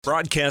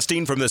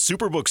Broadcasting from the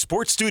Superbook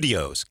Sports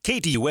Studios,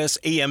 KDUS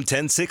AM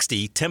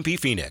 1060 Tempe,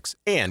 Phoenix,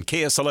 and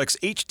KSLX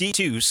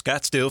HD2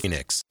 Scottsdale,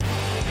 Phoenix.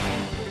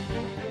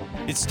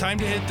 It's time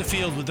to hit the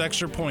field with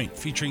Extra Point,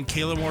 featuring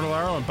Kayla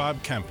Mortellaro and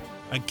Bob Kemp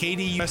on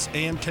KDUS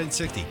AM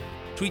 1060.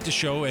 Tweet the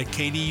show at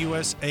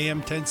KDUS AM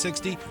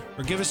 1060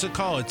 or give us a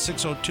call at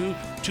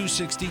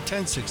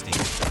 602-260-1060.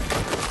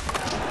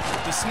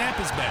 The snap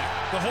is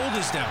back. The hold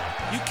is down.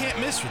 You can't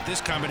miss with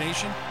this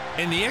combination.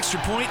 And the Extra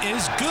Point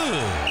is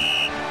good.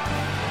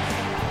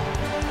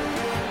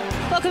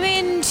 Welcome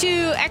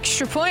into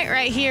Extra Point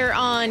right here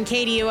on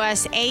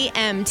KDUS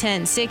AM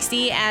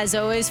 1060. As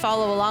always,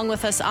 follow along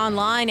with us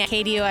online at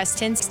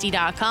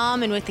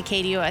KDUS1060.com and with the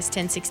KDUS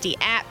 1060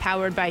 app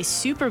powered by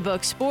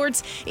Superbook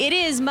Sports. It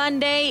is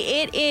Monday.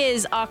 It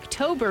is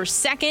October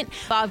 2nd.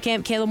 Bob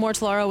Kemp, Kayla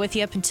Mortellaro with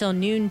you up until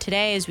noon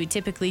today, as we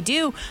typically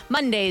do.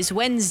 Mondays,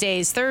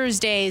 Wednesdays,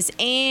 Thursdays,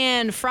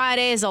 and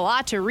Fridays. A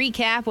lot to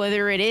recap,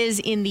 whether it is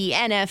in the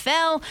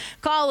NFL,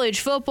 college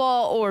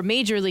football, or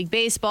Major League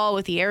Baseball,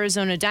 with the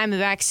Arizona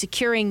Diamondbacks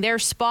securing their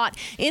spot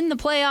in the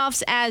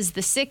playoffs as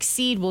the 6th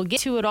seed. We'll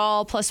get to it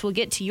all. Plus, we'll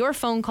get to your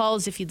phone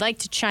calls if you'd like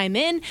to chime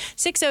in.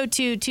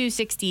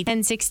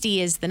 602-260-1060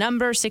 is the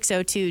number.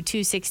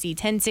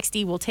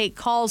 602-260-1060. We'll take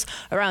calls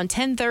around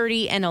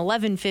 10:30 and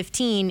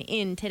 11:15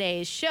 in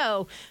today's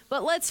show.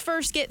 But let's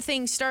first get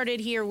things started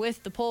here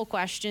with the poll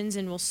questions,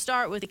 and we'll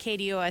start with the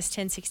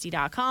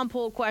KDUS1060.com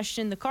poll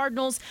question. The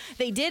Cardinals,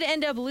 they did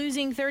end up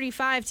losing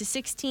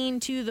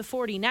 35-16 to the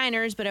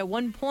 49ers, but at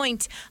one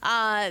point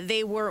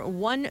they were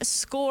one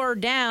score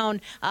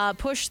down,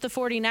 pushed the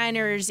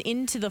 49ers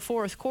into the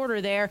fourth quarter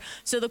there.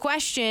 So the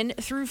question,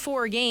 through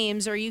 4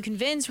 games, are you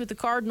convinced with the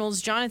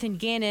Cardinals, Jonathan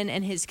Gannon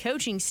and his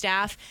coaching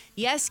staff?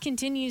 Yes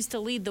continues to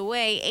lead the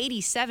way,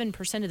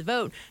 87% of the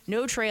vote,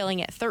 no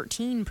trailing at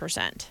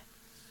 13%.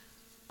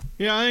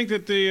 Yeah, I think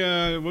that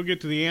we'll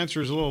get to the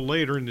answers a little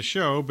later in the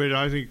show, but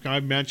I think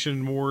I've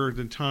mentioned more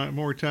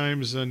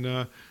times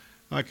than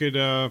I could.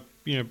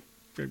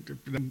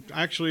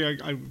 Actually,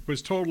 I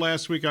was told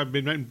last week I've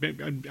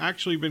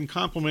actually been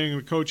complimenting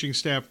the coaching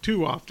staff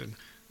too often,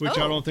 which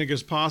I don't think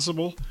is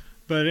possible.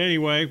 But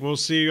anyway, we'll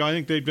see. I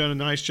think they've done a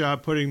nice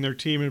job putting their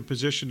team in a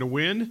position to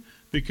win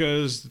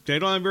because they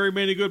don't have very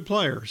many good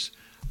players.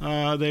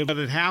 They led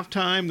at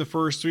halftime the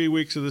first 3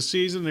 weeks of the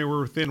season. They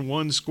were within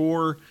one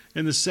score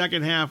in the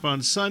second half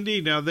on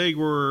Sunday. Now they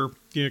were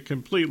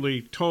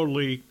completely,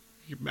 totally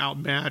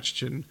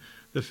outmatched, and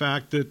the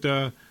fact that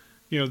the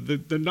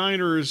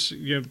Niners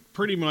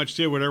pretty much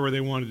did whatever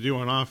they wanted to do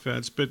on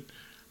offense. But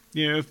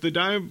if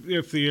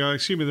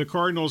the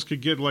Cardinals could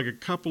get like a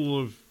couple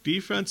of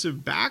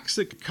defensive backs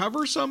that could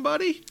cover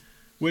somebody,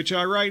 which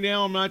right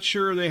now I'm not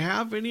sure they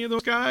have any of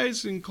those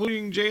guys,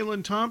 including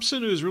Jalen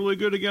Thompson, who's really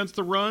good against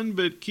the run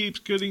but keeps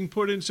getting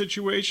put in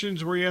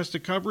situations where he has to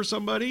cover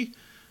somebody.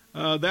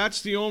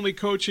 That's the only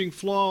coaching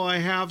flaw I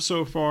have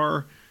so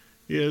far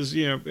is,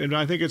 and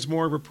I think it's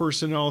more of a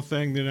personnel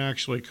thing than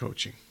actually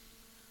coaching.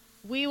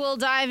 We will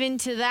dive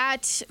into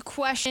that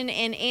question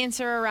and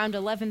answer around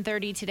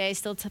 11:30 today.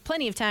 Still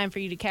plenty of time for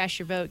you to cast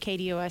your vote,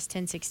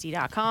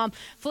 KDUS1060.com.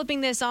 Flipping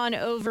this on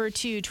over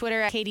to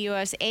Twitter at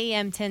KDUS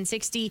AM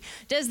 1060.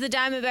 Does the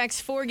Diamondbacks'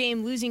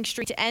 4-game losing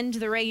streak to end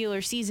the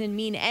regular season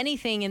mean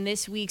anything in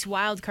this week's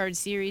wildcard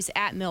series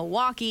at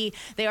Milwaukee?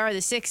 They are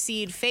the 6th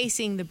seed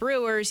facing the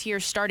Brewers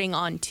here starting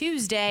on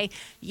Tuesday.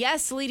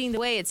 Yes, leading the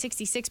way at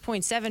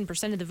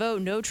 66.7% of the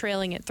vote, no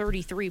trailing at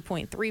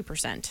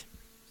 33.3%.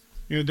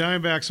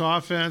 Diamondbacks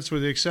offense,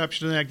 with the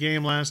exception of that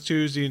game last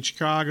Tuesday in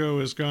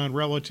Chicago, has gone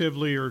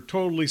relatively or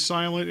totally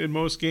silent in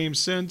most games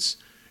since.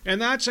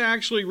 And that's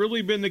actually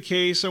really been the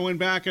case. I went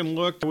back and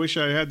looked. I wish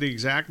I had the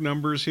exact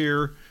numbers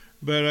here,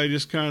 but I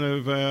just kind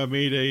of I've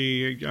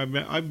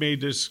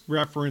made this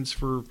reference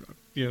for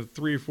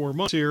 3 or 4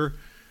 months here.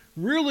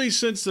 Really,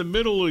 since the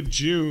middle of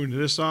June,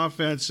 this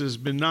offense has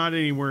been not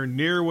anywhere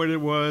near what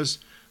it was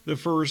the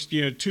first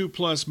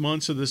 2+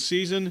 months of the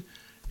season.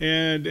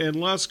 And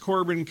unless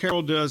Corbin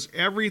Carroll does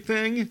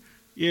everything,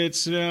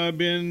 it's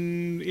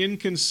been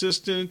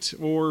inconsistent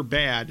or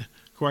bad,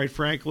 quite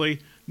frankly.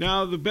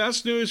 Now, the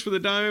best news for the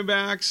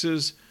Diamondbacks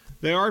is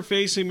they are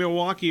facing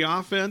Milwaukee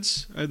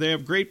offense. They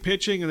have great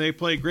pitching, and they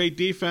play great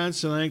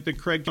defense, and I think that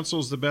Craig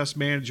Counsell is the best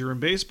manager in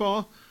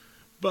baseball.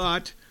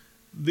 But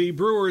the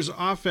Brewers'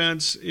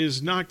 offense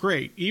is not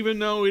great, even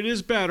though it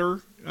is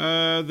better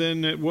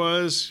than it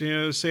was,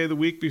 say, the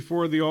week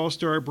before the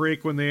All-Star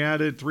break when they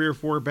added 3 or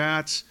 4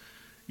 bats,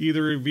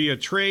 either via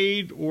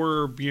trade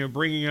or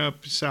bringing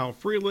up Sal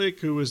Frelick,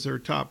 who was their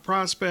top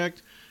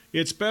prospect.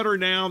 It's better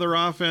now, their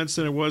offense,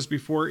 than it was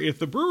before. If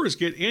the Brewers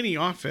get any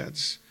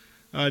offense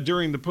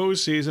during the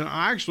postseason,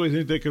 I actually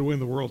think they could win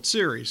the World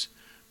Series.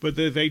 But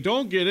if they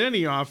don't get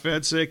any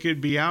offense, they could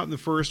be out in the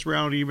first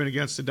round even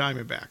against the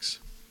Diamondbacks.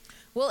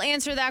 We'll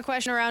answer that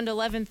question around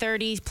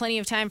 11:30. Plenty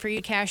of time for you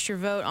to cast your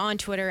vote on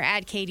Twitter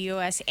at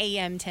KDUS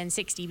AM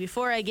 1060.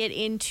 Before I get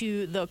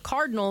into the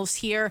Cardinals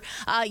here,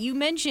 you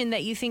mentioned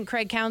that you think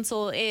Craig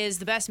Counsell is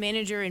the best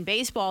manager in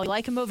baseball. You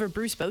like him over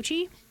Bruce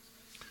Bochy?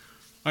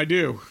 I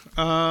do.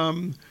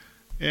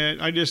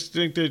 And I just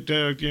think that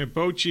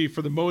Bochy,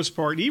 for the most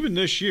part, even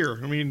this year,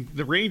 I mean,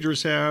 the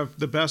Rangers have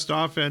the best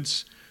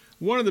offense,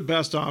 one of the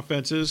best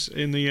offenses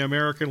in the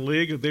American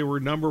League. They were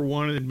number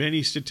one in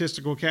many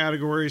statistical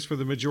categories for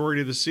the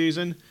majority of the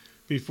season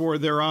before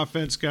their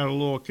offense got a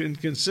little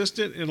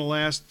inconsistent in the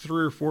last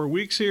 3 or 4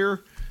 weeks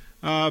here.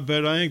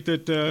 But I think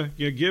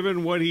that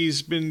given what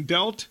he's been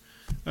dealt,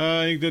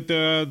 I think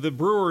that the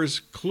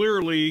Brewers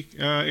clearly,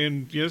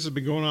 and this has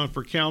been going on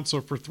for council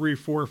for 3,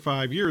 4,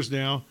 5 years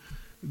now,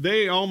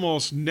 they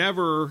almost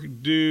never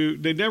do.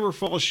 They never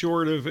fall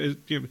short of.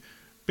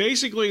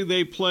 Basically,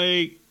 they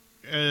play.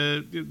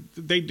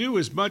 They do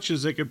as much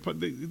as they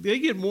could. They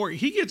get more.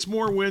 He gets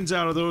more wins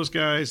out of those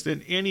guys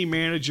than any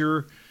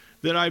manager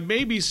that I've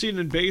maybe seen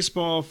in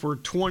baseball for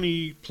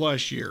 20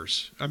 plus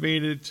years. I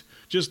mean, it's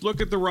just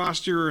look at the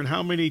roster and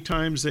how many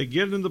times they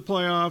get in the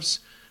playoffs,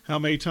 how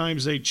many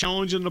times they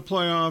challenge in the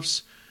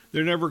playoffs.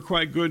 They're never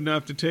quite good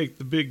enough to take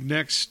the big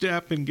next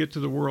step and get to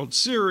the World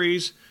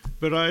Series.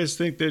 But I just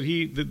think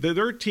that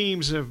their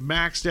teams have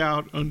maxed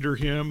out under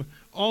him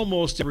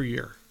almost every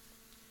year.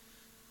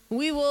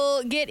 We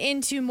will get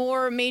into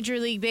more Major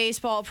League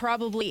Baseball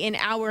probably in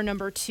hour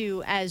number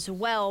 2 as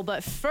well.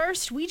 But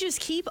first, we just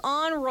keep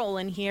on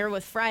rolling here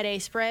with Friday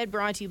Spread,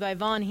 brought to you by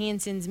Von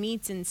Hansen's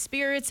Meats and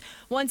Spirits.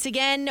 Once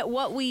again,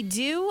 what we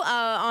do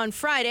on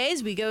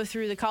Fridays, we go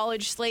through the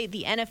college slate,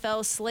 the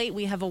NFL slate.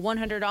 We have a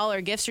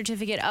 $100 gift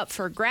certificate up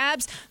for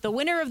grabs. The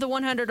winner of the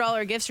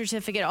 $100 gift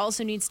certificate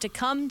also needs to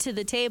come to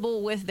the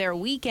table with their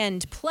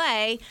weekend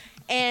play.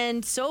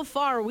 And so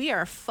far, we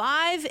are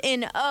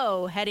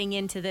 5-0 heading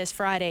into this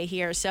Friday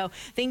here. So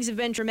things have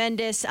been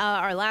tremendous.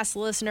 Our last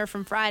listener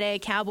from Friday,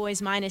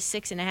 Cowboys minus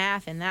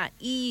 6.5, and that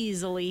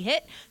easily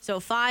hit. So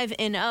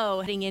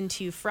 5-0 heading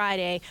into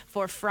Friday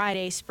for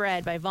Friday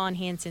Spread by Von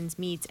Hansen's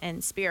Meats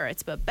and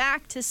Spirits. But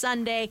back to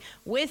Sunday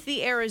with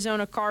the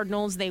Arizona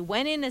Cardinals. They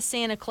went into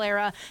Santa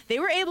Clara. They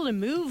were able to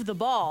move the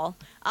ball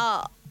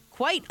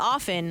quite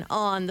often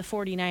on the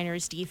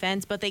 49ers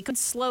defense, but they couldn't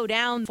slow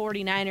down the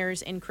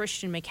 49ers and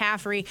Christian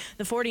McCaffrey.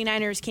 The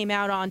 49ers came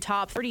out on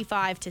top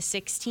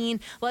 35-16.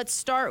 Let's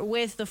start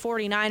with the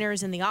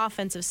 49ers and the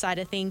offensive side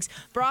of things.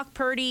 Brock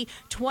Purdy,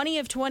 20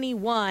 of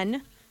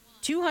 21.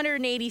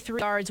 283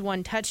 yards,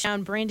 1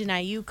 touchdown. Brandon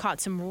Ayuk caught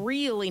some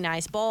really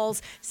nice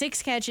balls.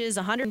 6 catches,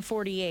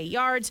 148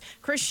 yards.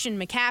 Christian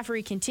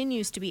McCaffrey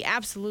continues to be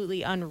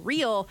absolutely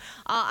unreal.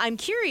 I'm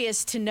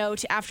curious to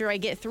note, after I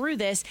get through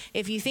this,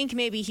 if you think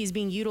maybe he's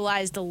being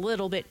utilized a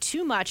little bit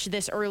too much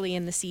this early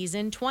in the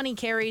season. 20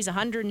 carries,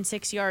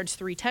 106 yards,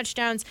 3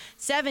 touchdowns.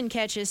 7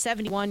 catches,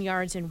 71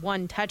 yards, and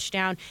 1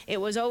 touchdown.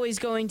 It was always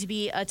going to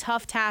be a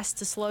tough task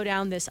to slow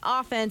down this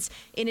offense,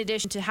 in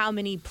addition to how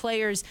many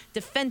players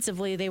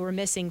defensively they were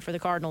missing for the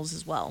Cardinals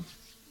as well.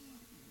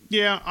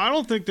 Yeah, I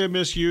don't think they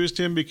misused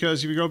him,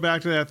 because if you go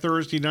back to that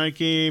Thursday night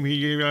game,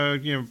 he,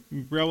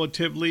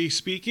 relatively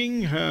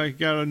speaking,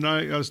 got a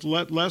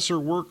lesser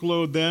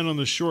workload then on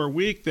the short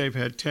week. They've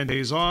had 10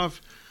 days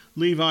off.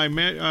 Levi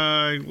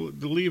Mitchell,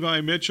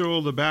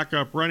 the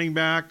backup running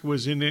back,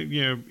 was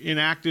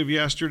inactive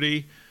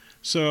yesterday.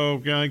 So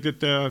I think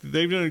that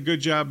they've done a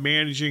good job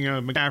managing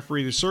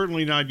McCaffrey. They're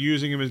certainly not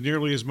using him as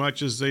nearly as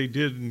much as they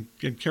did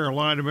in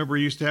Carolina. Remember,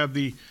 he used to have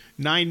the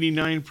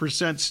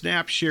 99%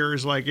 snap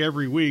shares like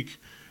every week,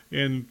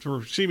 and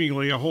for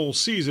seemingly a whole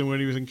season when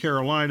he was in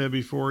Carolina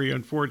before he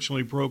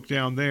unfortunately broke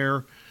down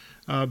there.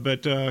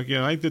 But I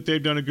think that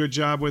they've done a good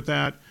job with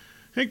that.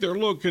 I think they're a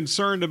little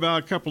concerned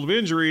about a couple of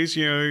injuries.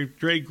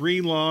 Dre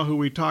Greenlaw, who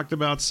we talked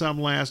about some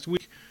last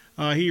week,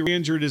 he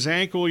injured his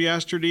ankle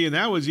yesterday, and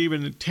that was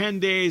even 10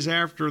 days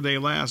after they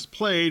last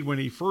played when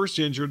he first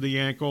injured the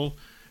ankle.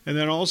 And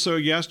then also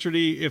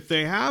yesterday, if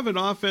they have an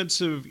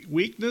offensive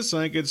weakness,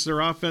 I think it's their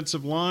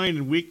offensive line,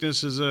 and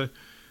weakness is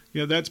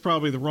that's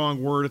probably the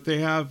wrong word. If they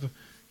have,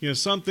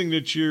 something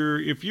that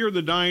if you're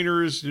the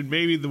Niners, and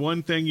maybe the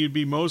one thing you'd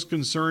be most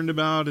concerned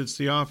about, it's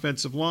the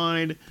offensive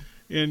line.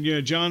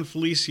 And, John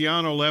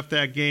Feliciano left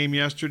that game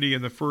yesterday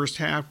in the first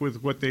half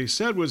with what they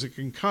said was a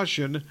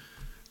concussion.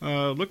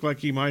 Looked like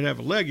he might have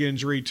a leg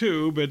injury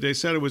too, but they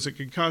said it was a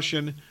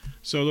concussion.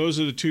 So those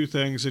are the two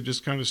things that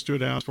just kind of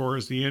stood out as far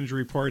as the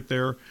injury part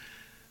there.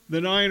 The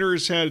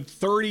Niners had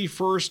 30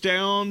 first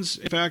downs.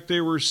 In fact,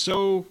 they were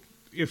so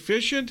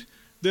efficient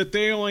that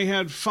they only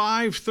had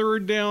 5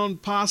 third down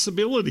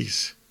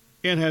possibilities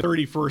and had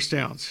 30 first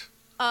downs.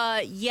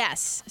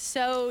 Yes.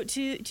 So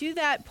to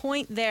that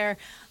point there,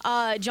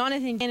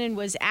 Jonathan Gannon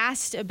was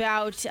asked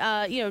about,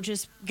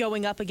 just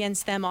going up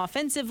against them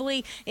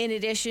offensively in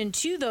addition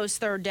to those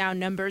third down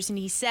numbers. And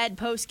he said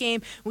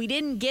post-game, we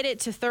didn't get it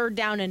to third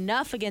down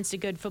enough against a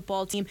good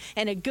football team,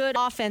 and a good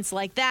offense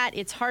like that,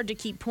 it's hard to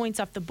keep points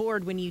off the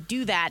board when you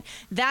do that.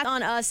 That's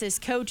on us as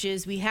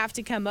coaches. We have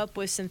to come up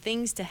with some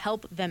things to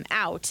help them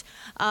out.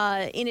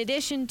 In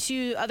addition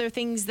to other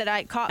things that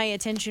I caught my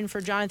attention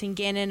for Jonathan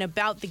Gannon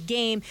about the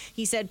game,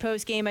 he said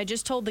post-game, I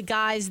just told the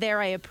guys there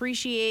I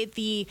appreciate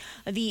the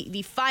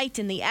fight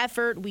and the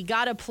effort. We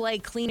got to play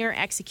cleaner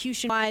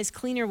execution-wise,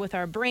 cleaner with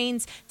our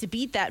brains to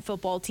beat that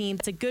football team.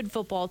 It's a good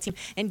football team,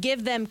 and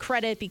give them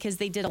credit because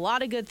they did a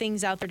lot of good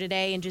things out there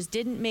today and just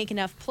didn't make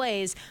enough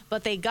plays,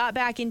 but they got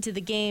back into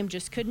the game,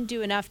 just couldn't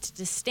do enough to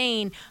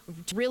sustain,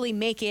 to really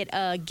make it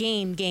a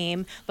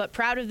game, but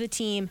proud of the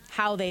team,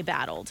 how they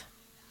battled.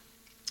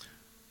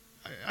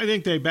 I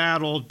think they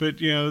battled, but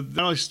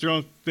I just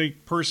don't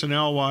think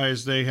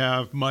personnel-wise they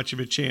have much of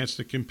a chance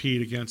to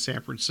compete against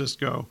San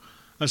Francisco,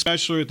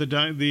 especially with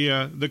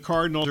the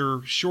Cardinals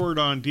are short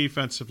on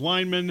defensive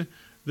linemen.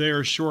 They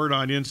are short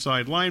on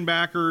inside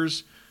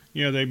linebackers.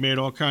 They made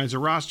all kinds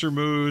of roster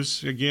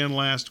moves again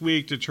last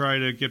week to try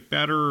to get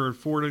better.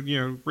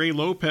 Ray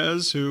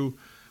Lopez, who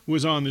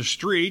was on the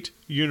street,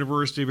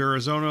 University of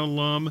Arizona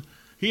alum,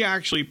 he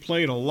actually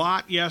played a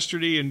lot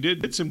yesterday and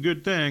did some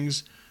good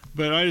things.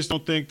 But I just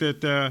don't think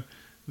that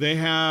they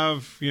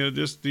have,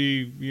 just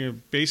the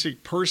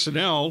basic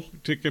personnel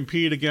to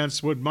compete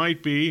against what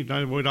might be,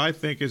 what I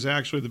think is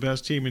actually the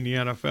best team in the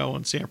NFL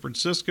in San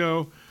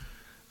Francisco.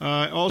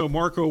 Also,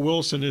 Marco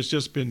Wilson has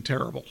just been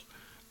terrible.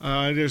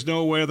 There's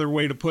no other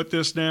way to put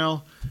this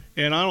now.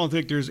 And I don't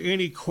think there's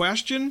any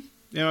question,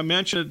 and I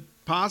mentioned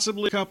it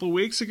possibly a couple of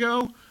weeks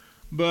ago,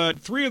 but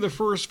 3 of the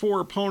first 4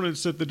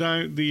 opponents that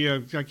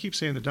I keep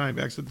saying the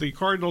Diamondbacks, that the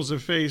Cardinals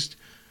have faced,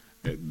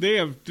 they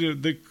have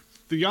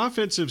the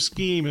offensive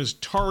scheme has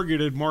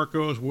targeted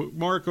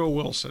Marco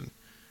Wilson,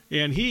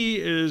 and he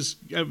is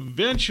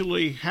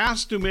eventually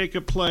has to make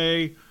a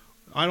play.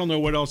 I don't know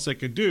what else they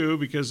can do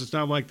because it's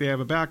not like they have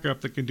a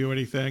backup that can do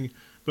anything.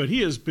 But he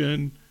has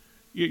been,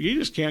 you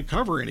just can't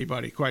cover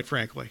anybody, quite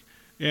frankly.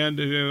 And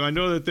I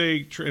know that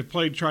they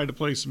tried to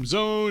play some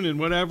zone and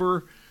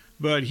whatever,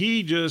 but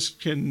he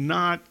just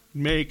cannot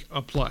make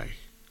a play.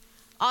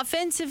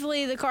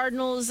 Offensively, the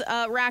Cardinals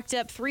racked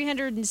up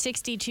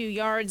 362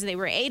 yards. They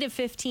were 8 of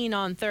 15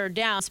 on third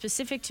down.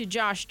 Specific to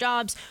Josh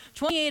Dobbs,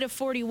 28 of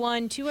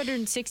 41,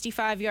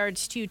 265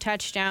 yards, 2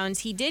 touchdowns.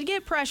 He did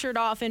get pressured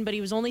often, but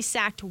he was only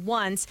sacked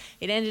once.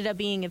 It ended up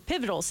being a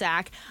pivotal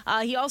sack.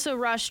 He also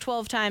rushed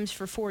 12 times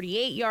for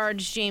 48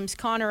 yards. James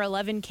Conner,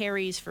 11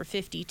 carries for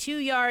 52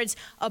 yards.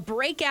 A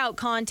breakout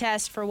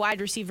contest for wide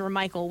receiver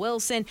Michael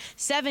Wilson,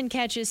 7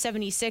 catches,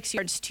 76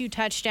 yards, 2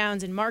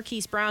 touchdowns. And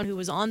Marquise Brown, who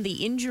was on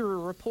the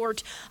injury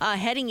report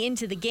heading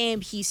into the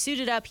game, he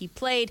suited up, he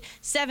played,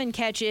 7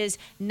 catches,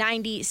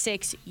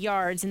 96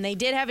 yards. And they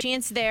did have a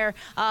chance there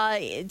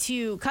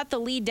to cut the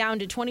lead down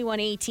to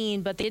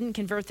 21-18, but they didn't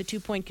convert the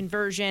 2-point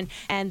conversion,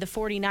 and the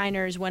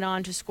 49ers went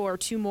on to score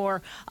 2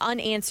 more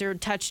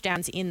unanswered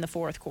touchdowns in the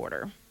fourth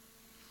quarter.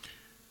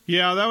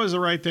 Yeah, that was the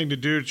right thing to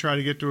do, to try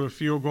to get to a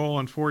field goal.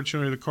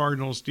 Unfortunately, the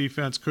Cardinals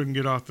defense couldn't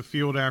get off the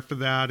field after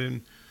that,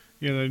 and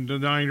the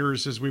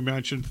Niners, as we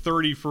mentioned,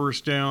 30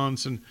 first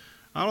downs. And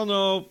I don't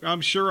know, I'm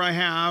sure I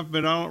have,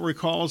 but I don't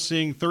recall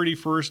seeing 30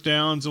 first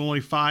downs and only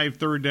 5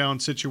 third down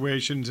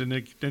situations in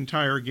the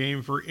entire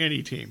game for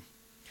any team.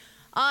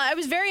 I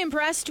was very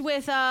impressed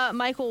with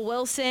Michael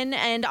Wilson,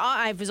 and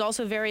I was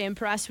also very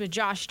impressed with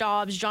Josh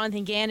Dobbs.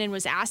 Jonathan Gannon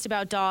was asked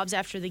about Dobbs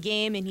after the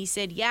game, and he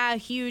said, yeah,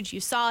 huge. You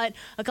saw it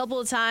a couple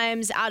of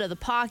times out of the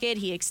pocket.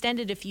 He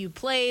extended a few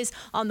plays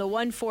on the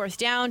 1 4th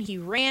down. He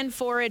ran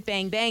for it,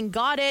 bang, bang,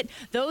 got it.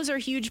 Those are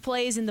huge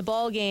plays in the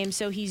ball game,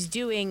 so he's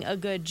doing a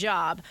good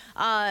job.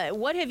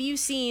 What have you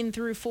seen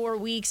through 4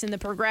 weeks in the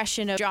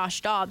progression of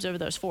Josh Dobbs over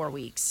those 4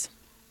 weeks?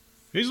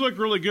 He's looked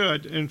really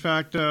good. In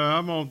fact,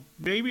 I'm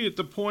maybe at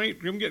the point,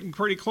 I'm getting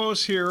pretty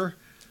close here,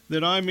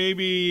 that I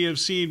maybe have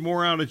seen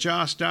more out of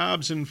Josh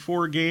Dobbs in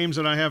 4 games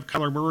than I have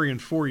Kyler Murray in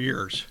 4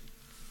 years.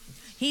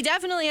 He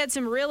definitely had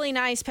some really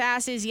nice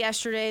passes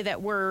yesterday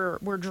that were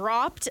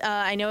dropped.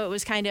 I know it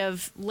was kind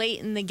of late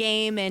in the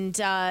game, and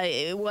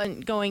it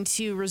wasn't going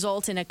to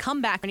result in a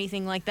comeback or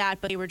anything like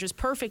that, but they were just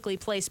perfectly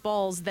placed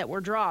balls that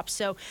were dropped.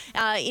 So,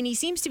 and he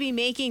seems to be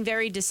making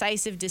very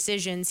decisive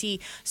decisions.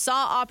 He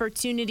saw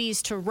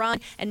opportunities to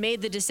run and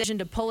made the decision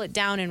to pull it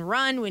down and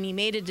run. When he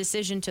made a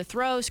decision to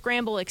throw,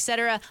 scramble,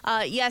 etc.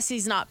 Yes,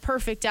 he's not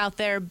perfect out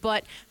there,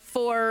 but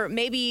for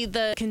maybe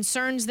the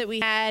concerns that we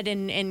had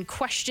and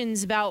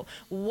questions about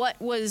what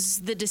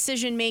was the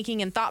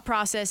decision-making and thought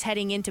process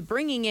heading into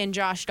bringing in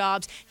Josh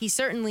Dobbs, he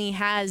certainly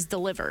has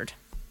delivered.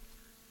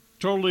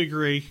 Totally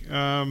agree.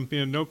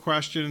 No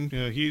question.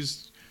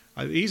 He's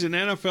an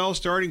NFL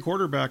starting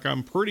quarterback.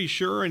 I'm pretty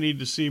sure I need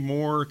to see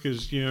more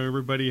because,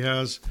 everybody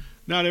has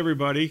 – not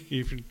everybody.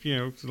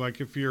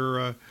 If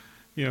you're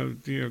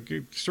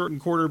certain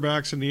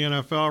quarterbacks in the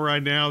NFL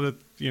right now that,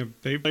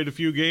 they played a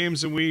few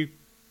games and we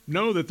 –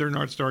 know that they're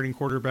not starting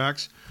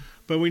quarterbacks,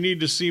 but we need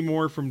to see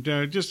more from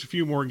just a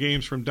few more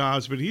games from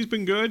Dobbs. But he's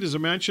been good, as I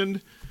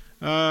mentioned.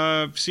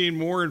 Seen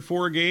more in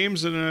 4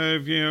 games, and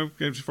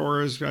as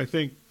far as I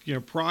think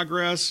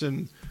progress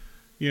and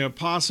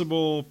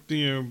possible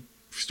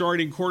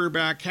starting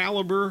quarterback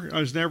caliber.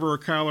 I was never a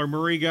Kyler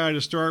Murray guy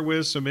to start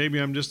with, so maybe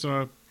I'm just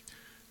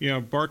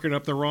barking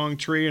up the wrong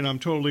tree, and I'm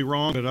totally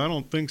wrong, but I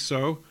don't think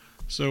so.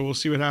 So we'll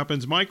see what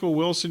happens. Michael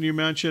Wilson, you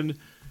mentioned.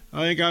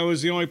 I think I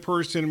was the only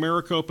person in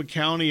Maricopa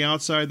County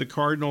outside the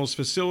Cardinals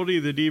facility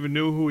that even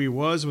knew who he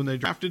was when they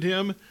drafted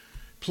him.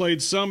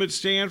 Played some at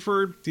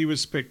Stanford. He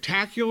was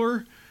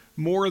spectacular,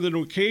 more than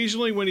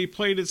occasionally when he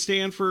played at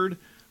Stanford.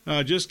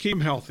 Just keep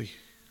him healthy,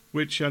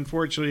 which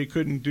unfortunately he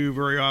couldn't do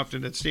very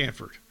often at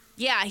Stanford.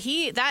 Yeah,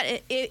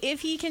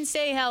 if he can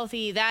stay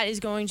healthy, that is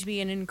going to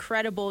be an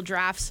incredible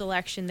draft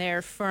selection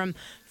there from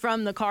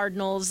the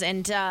Cardinals.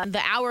 And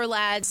the Our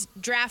Lads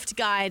draft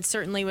guide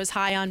certainly was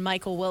high on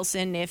Michael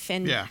Wilson,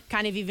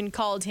 kind of even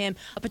called him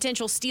a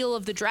potential steal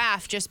of the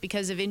draft just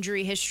because of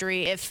injury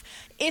history if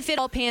it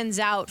all pans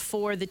out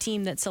for the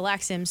team that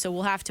selects him. So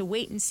we'll have to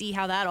wait and see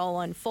how that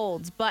all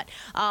unfolds. But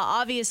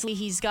obviously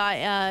he's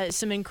got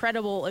some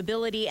incredible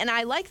ability. And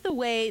I like the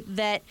way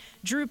that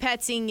Drew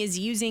Petzing is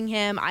using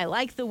him. I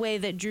like the way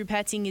that Drew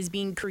Petzing is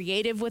being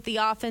creative with the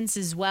offense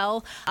as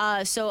well.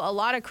 So a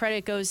lot of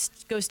credit goes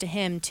to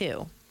him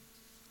too.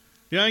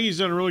 Yeah, he's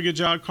done a really good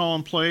job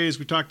calling plays.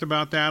 We talked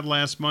about that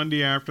last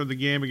Monday after the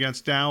game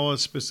against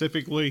Dallas,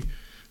 specifically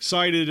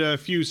cited a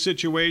few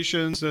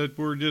situations that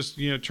were just,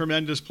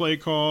 tremendous play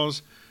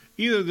calls,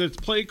 either the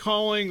play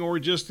calling or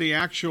just the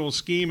actual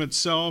scheme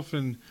itself.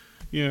 And,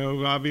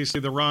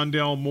 obviously the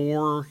Rondell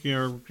Moore,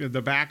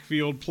 the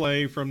backfield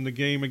play from the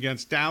game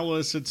against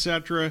Dallas,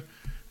 etc.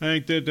 I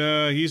think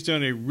that he's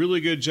done a really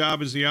good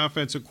job as the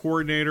offensive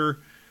coordinator.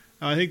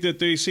 I think that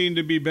they seem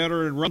to be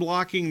better at run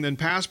blocking than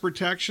pass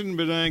protection,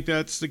 but I think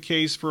that's the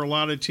case for a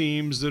lot of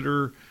teams that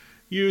are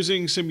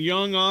using some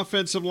young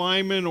offensive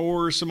linemen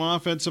or some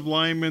offensive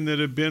linemen that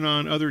have been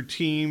on other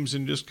teams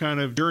and just kind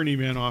of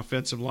journeyman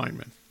offensive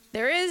linemen.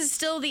 There is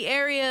still the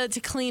area to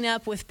clean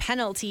up with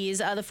penalties.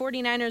 The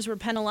 49ers were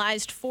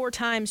penalized 4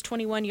 times,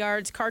 21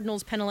 yards.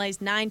 Cardinals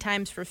penalized 9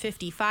 times for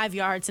 55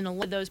 yards, and a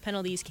lot of those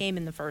penalties came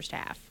in the first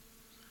half.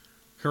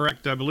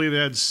 Correct. I believe they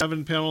had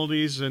 7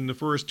 penalties in the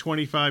first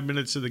 25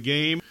 minutes of the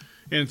game,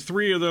 and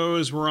 3 of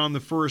those were on the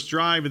first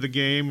drive of the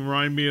game.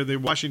 Remind me of the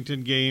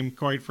Washington game,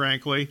 quite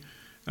frankly,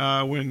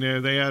 when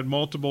they had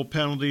multiple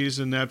penalties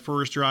in that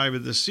first drive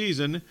of the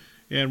season,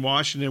 and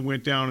Washington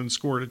went down and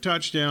scored a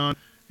touchdown,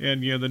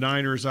 and the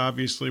Niners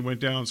obviously went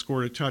down and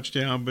scored a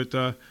touchdown, but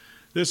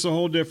this is a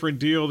whole different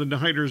deal. The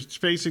Niners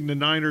facing the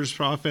Niners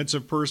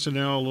offensive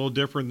personnel a little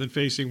different than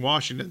facing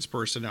Washington's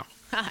personnel.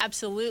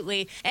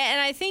 Absolutely. And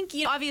I think,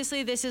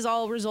 obviously this is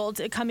all result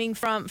coming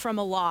from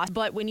a loss.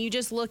 But when you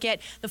just look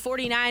at the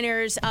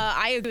 49ers,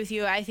 I agree with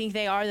you. I think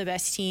they are the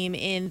best team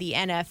in the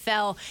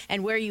NFL.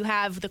 And where you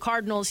have the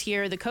Cardinals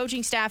here, the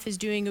coaching staff is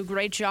doing a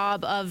great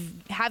job of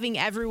having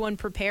everyone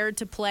prepared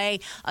to play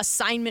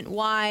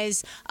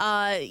assignment-wise.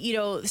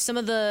 Some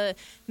of the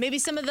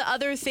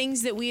other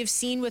things that we have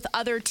seen with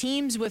other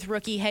teams with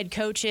rookie head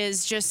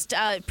coaches, just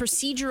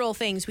procedural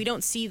things. We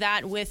don't see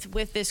that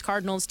with this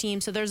Cardinals team.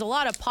 So there's a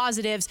lot of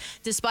positives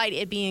despite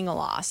it being a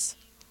loss.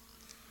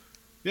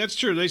 That's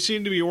true. They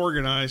seem to be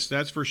organized,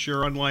 that's for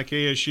sure, unlike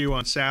ASU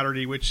on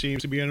Saturday, which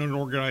seems to be an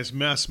unorganized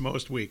mess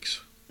most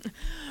weeks.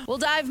 We'll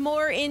dive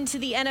more into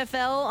the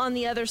NFL on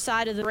the other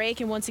side of the break.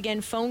 And once again,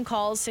 phone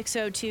calls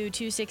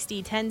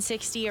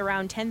 602-260-1060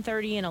 around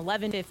 10:30 and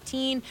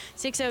 11:15.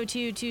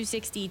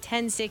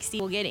 602-260-1060.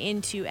 We'll get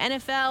into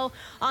NFL.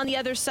 On the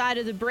other side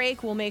of the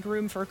break, we'll make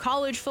room for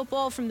college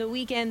football from the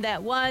weekend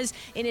that was.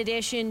 In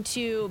addition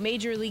to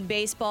Major League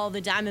Baseball,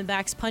 the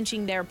Diamondbacks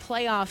punching their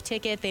playoff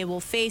ticket. They will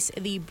face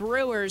the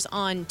Brewers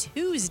on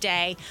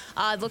Tuesday.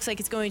 It looks like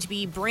it's going to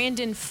be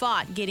Brandon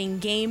Pfaadt getting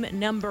game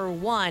number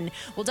 1.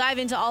 We'll dive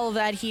into all of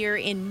that here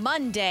in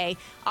Monday,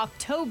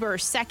 October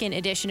 2nd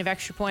edition of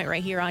Extra Point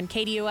right here on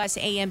KDUS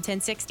AM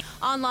 1060,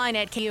 online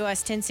at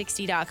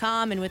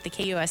KDUS1060.com and with the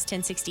KDUS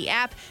 1060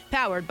 app,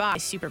 powered by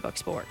Superbook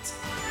Sports.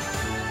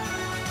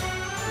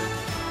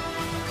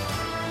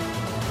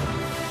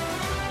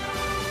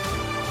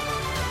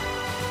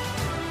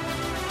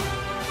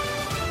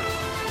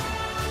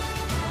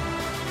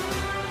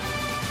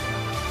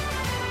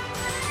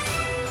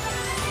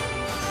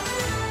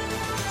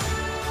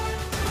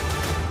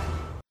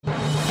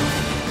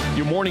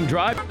 Your morning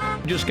drive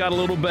just got a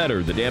little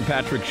better. The Dan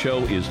Patrick Show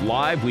is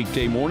live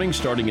weekday morning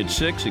starting at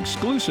 6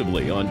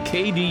 exclusively on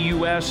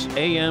KDUS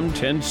AM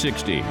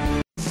 1060.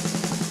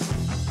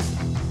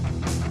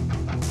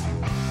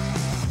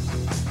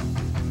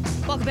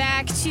 Welcome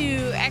back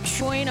to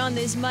Extra Point on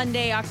this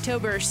Monday,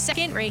 October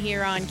 2nd, right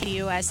here on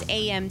KDUS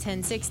AM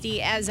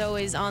 1060. As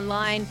always,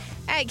 online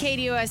at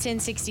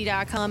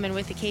KDUS1060.com and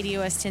with the KDUS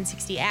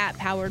 1060 app,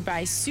 powered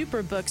by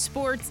Superbook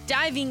Sports.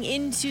 Diving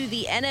into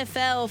the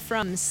NFL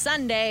from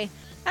Sunday.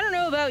 I don't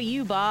know about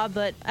you, Bob,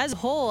 but as a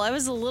whole, I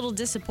was a little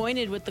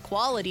disappointed with the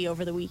quality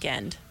over the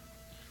weekend.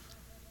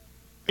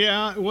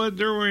 Yeah, well, I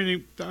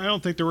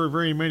don't think there were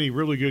very many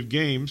really good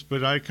games,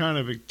 but I kind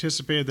of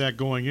anticipated that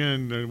going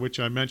in, which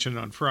I mentioned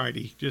on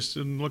Friday. Just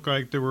didn't look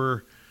like there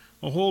were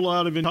a whole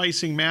lot of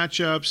enticing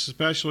matchups,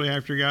 especially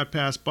after you got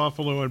past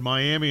Buffalo and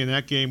Miami, and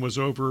that game was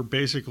over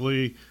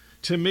basically,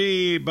 to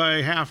me,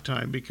 by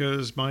halftime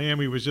because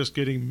Miami was just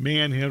getting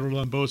manhandled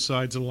on both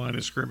sides of the line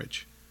of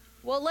scrimmage.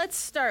 Well, let's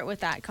start with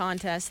that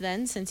contest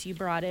then, since you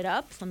brought it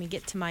up. Let me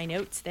get to my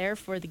notes there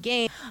for the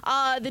game.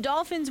 The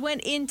Dolphins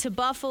went into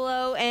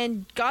Buffalo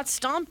and got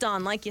stomped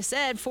on, like you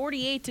said.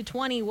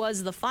 48-20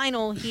 was the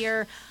final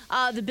here.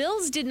 The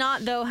Bills did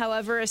not, though,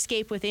 however,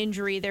 escape with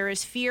injury. There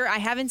is fear. I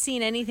haven't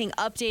seen anything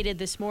updated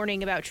this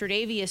morning about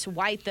Tre'Davious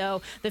White,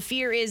 though. The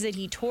fear is that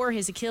he tore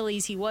his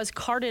Achilles. He was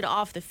carted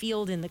off the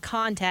field in the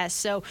contest,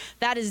 so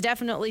that is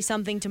definitely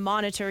something to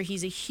monitor.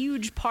 He's a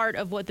huge part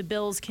of what the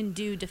Bills can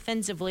do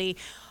defensively.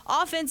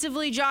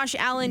 Offensively, Josh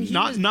Allen.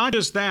 Not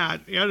just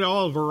that. Ed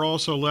Oliver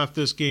also left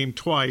this game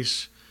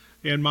twice.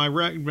 And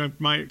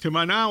to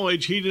my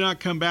knowledge, he did not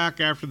come back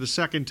after the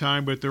second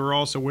time, but they were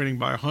also winning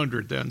by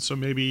 100 then. So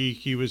maybe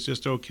he was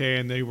just okay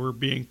and they were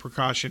being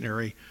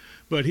precautionary.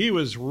 But he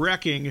was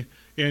wrecking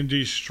and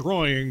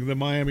destroying the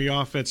Miami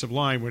offensive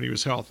line when he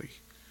was healthy.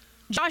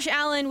 Josh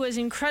Allen was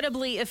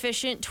incredibly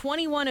efficient,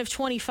 21 of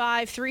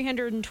 25,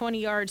 320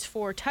 yards,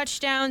 4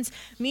 touchdowns.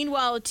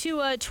 Meanwhile,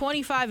 Tua,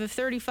 25 of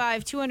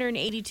 35,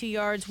 282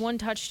 yards, 1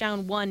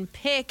 touchdown, 1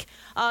 pick.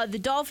 The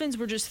Dolphins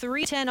were just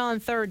 3-10 on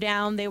third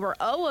down. They were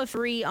 0 of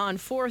 3 on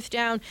fourth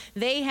down.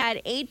 They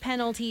had 8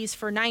 penalties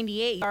for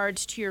 98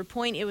 yards. To your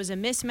point, it was a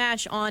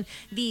mismatch on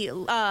the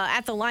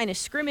at the line of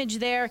scrimmage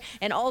there,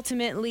 and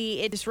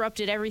ultimately it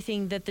disrupted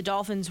everything that the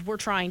Dolphins were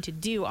trying to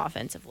do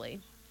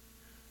offensively.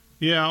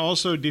 Yeah,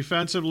 also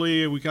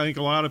defensively, I think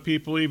a lot of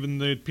people, even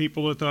the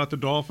people that thought the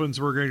Dolphins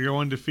were going to go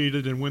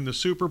undefeated and win the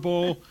Super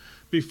Bowl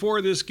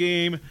before this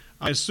game,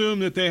 I assume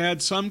that they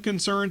had some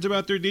concerns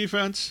about their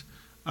defense.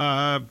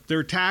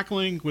 Their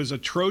tackling was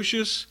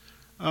atrocious,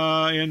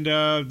 and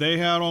they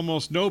had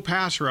almost no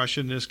pass rush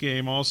in this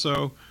game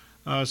also,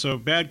 so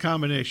bad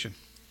combination.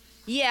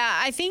 Yeah,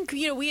 I think,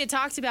 we had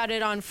talked about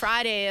it on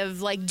Friday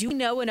of, do we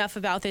know enough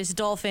about this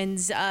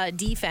Dolphins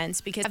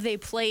defense? Because have they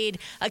played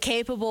a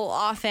capable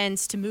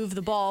offense to move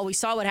the ball? We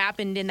saw what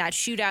happened in that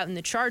shootout in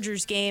the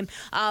Chargers game.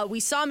 We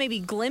saw maybe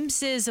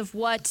glimpses of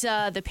what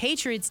the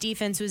Patriots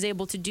defense was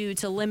able to do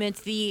to limit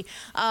the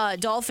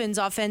Dolphins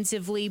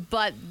offensively,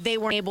 but they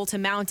weren't able to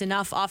mount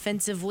enough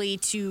offensively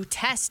to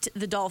test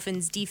the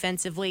Dolphins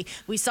defensively.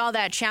 We saw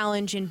that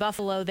challenge in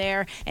Buffalo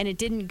there, and it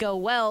didn't go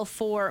well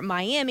for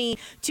Miami.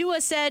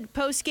 Tua said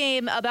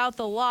post-game about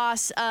the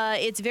loss,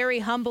 it's very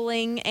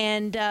humbling,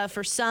 and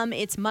for some,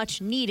 it's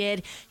much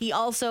needed. He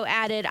also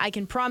added, I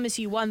can promise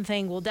you one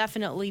thing, we'll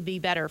definitely be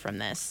better from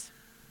this.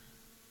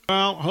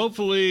 Well,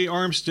 hopefully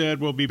Armstead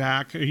will be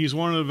back. He's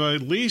one of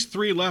at least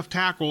 3 left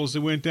tackles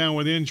that went down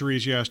with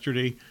injuries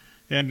yesterday.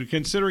 And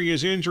considering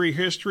his injury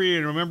history,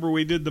 and remember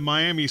we did the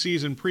Miami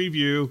season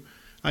preview,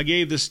 I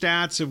gave the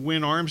stats of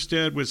when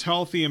Armstead was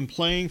healthy and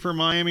playing for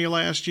Miami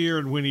last year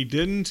and when he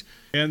didn't.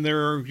 And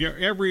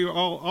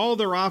all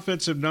their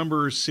offensive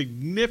numbers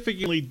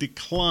significantly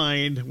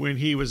declined when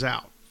he was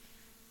out.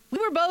 We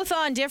were both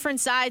on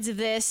different sides of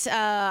this.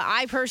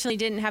 I personally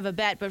didn't have a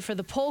bet, but for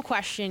the poll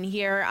question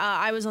here,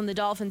 I was on the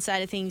Dolphins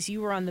side of things.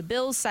 You were on the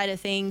Bills side of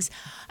things.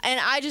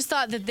 And I just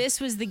thought that this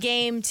was the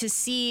game to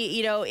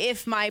see,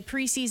 if my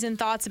preseason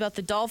thoughts about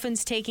the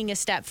Dolphins taking a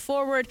step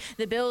forward,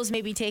 the Bills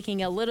maybe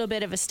taking a little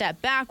bit of a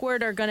step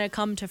backward are going to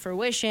come to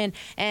fruition.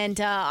 And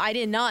I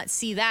did not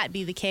see that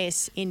be the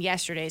case in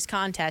yesterday's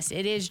contest.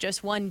 It is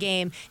just one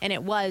game, and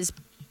it was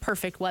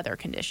perfect weather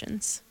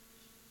conditions.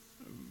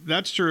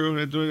 That's true.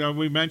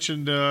 We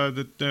mentioned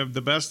that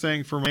the best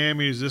thing for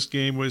Miami is this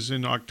game was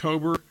in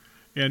October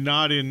and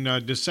not in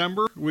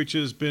December, which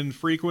has been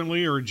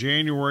frequently, or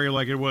January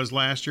like it was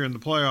last year in the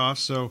playoffs.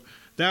 So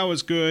that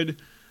was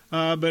good.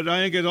 But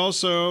I think it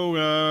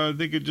also,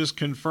 it just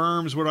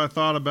confirms what I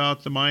thought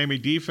about the Miami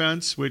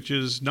defense, which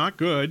is not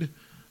good.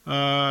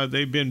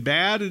 They've been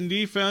bad in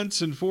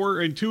defense in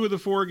 2 of the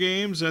 4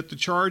 games at the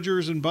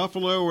Chargers and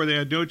Buffalo, where they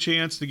had no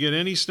chance to get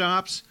any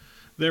stops.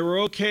 They were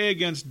okay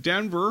against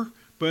Denver,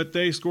 but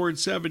they scored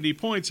 70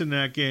 points in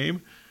that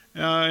game.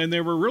 And they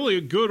were really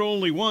good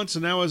only once,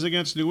 and that was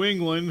against New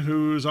England,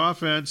 whose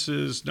offense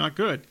is not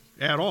good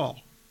at all.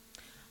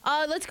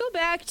 Let's go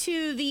back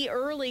to the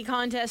early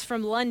contest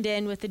from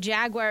London with the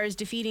Jaguars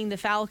defeating the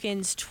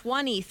Falcons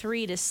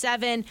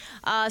 23-7.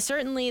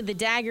 Certainly the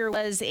dagger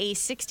was a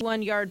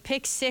 61-yard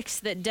pick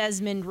six that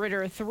Desmond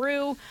Ridder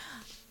threw.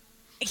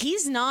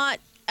 He's not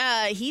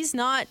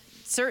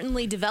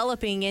certainly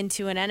developing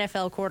into an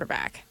NFL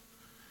quarterback.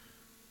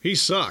 He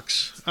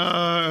sucks.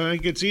 I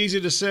think it's easy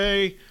to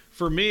say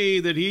for me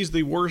that he's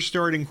the worst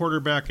starting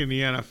quarterback in the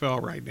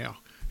NFL right now.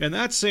 And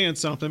that's saying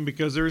something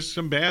because there's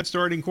some bad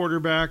starting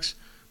quarterbacks,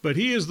 but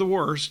he is the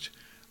worst.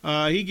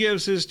 He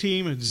gives his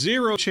team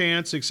 0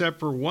 chance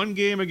except for 1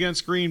 game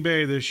against Green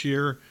Bay this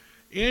year,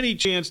 any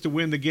chance to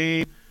win the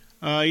game.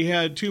 He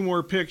had 2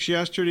 more picks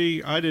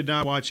yesterday. I did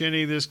not watch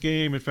any of this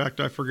game. In fact,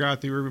 I forgot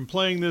they were even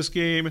playing this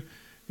game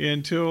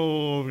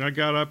until I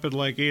got up at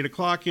like 8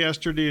 o'clock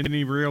yesterday and didn't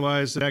even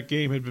realize that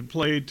game had been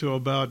played till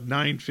about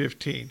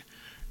 9:15.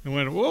 And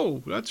went,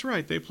 whoa, that's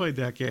right, they played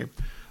that game.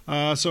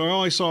 So I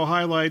only saw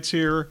highlights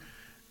here.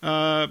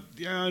 I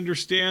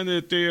understand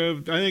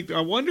that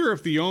I wonder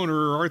if the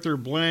owner, Arthur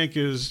Blank,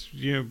 is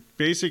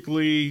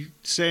basically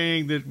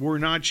saying that we're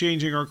not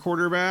changing our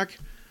quarterback.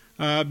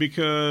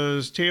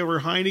 because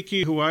Taylor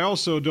Heineke, who I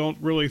also don't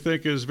really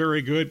think is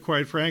very good,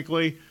 quite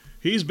frankly,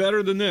 he's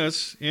better than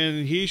this,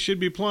 and he should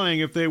be playing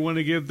if they want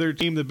to give their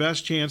team the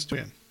best chance to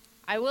win.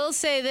 I will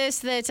say this,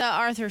 that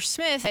Arthur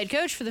Smith, head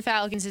coach for the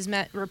Falcons, has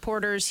met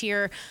reporters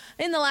here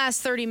in the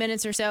last 30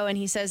 minutes or so, and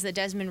he says that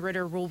Desmond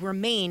Ridder will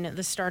remain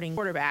the starting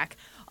quarterback.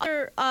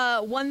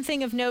 One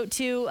thing of note,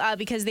 too,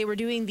 because they were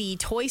doing the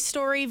Toy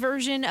Story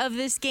version of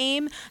this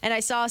game, and I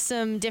saw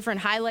some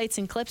different highlights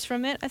and clips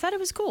from it. I thought it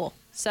was cool.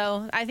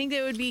 So I think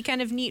it would be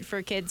kind of neat for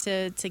a kid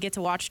to get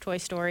to watch Toy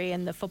Story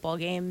and the football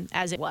game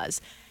as it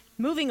was.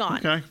 Moving on.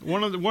 Okay.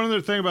 One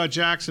other thing about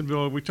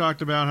Jacksonville, we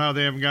talked about how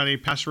they haven't got any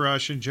pass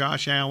rush, and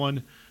Josh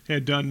Allen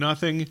had done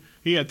nothing.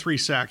 He had 3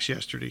 sacks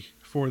yesterday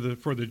for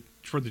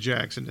the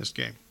Jags in this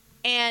game.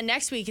 And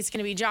next week it's going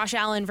to be Josh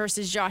Allen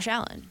versus Josh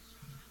Allen.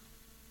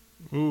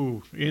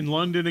 Ooh, in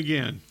London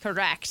again.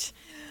 Correct.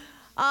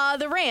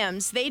 The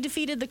Rams, they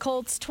defeated the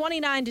Colts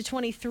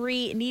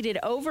 29-23, needed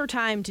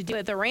overtime to do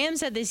it. The Rams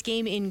had this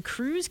game in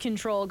cruise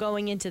control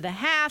going into the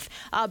half.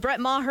 Brett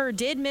Maher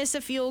did miss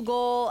a field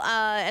goal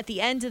at the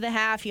end of the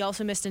half. He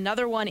also missed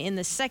another one in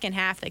the second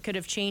half that could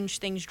have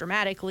changed things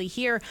dramatically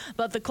here.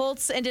 But the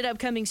Colts ended up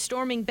coming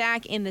storming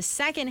back in the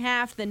second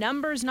half. The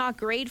numbers not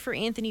great for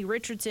Anthony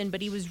Richardson,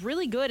 but he was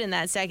really good in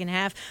that second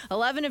half.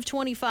 11 of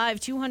 25,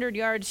 200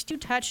 yards, 2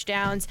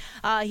 touchdowns.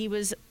 He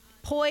was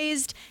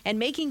poised and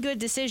making good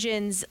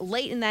decisions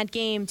late in that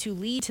game to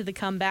lead to the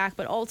comeback,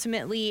 but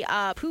ultimately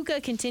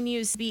Puka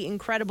continues to be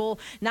incredible.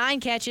 9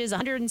 catches,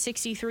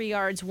 163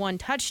 yards, 1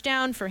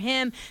 touchdown for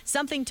him.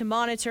 Something to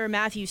monitor.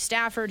 Matthew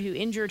Stafford, who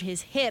injured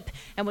his hip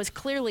and was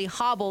clearly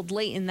hobbled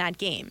late in that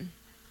game.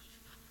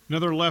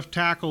 Another left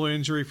tackle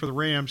injury for the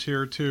Rams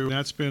here too.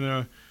 That's been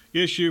a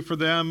issue for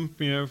them,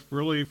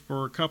 really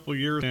for a couple of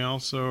years now.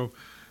 So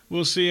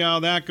we'll see how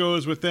that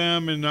goes with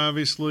them. And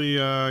obviously,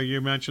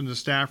 you mentioned the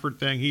Stafford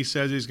thing. He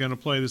says he's going to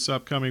play this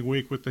upcoming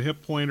week with the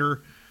hip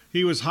pointer.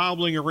 He was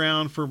hobbling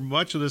around for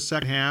much of the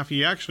second half.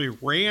 He actually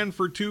ran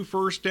for 2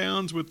 first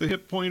downs with the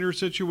hip pointer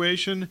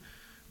situation.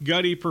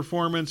 Gutty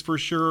performance for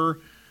sure.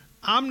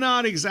 I'm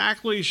not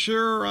exactly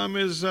sure I'm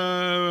as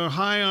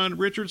high on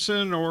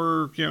Richardson,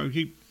 or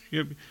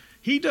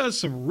he does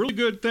some really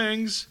good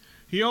things.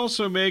 He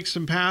also makes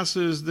some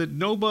passes that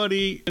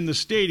nobody in the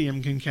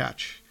stadium can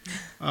catch.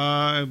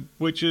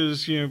 Which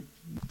is,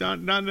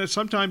 not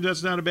sometimes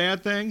that's not a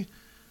bad thing,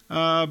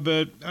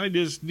 but I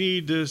just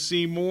need to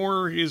see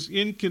more. His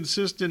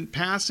inconsistent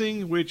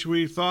passing, which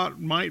we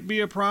thought might be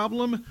a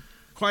problem,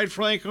 quite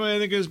frankly, I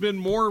think has been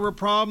more of a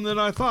problem than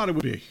I thought it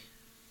would be.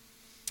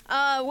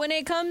 When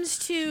it comes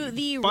to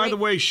the... By the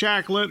way,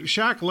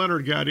 Shaq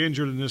Leonard got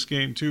injured in this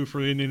game, too, for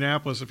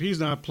Indianapolis. If he's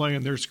not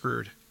playing, they're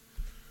screwed.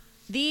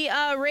 The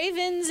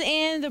Ravens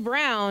and the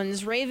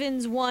Browns.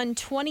 Ravens won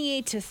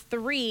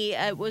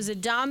 28-3. It was a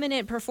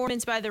dominant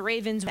performance by the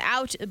Ravens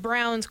without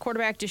Browns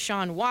quarterback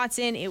Deshaun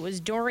Watson. It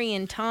was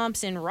Dorian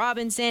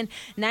Thompson-Robinson,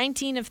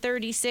 19 of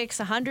 36,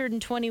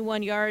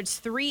 121 yards,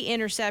 3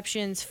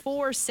 interceptions,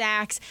 4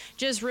 sacks.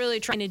 Just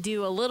really trying to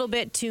do a little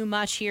bit too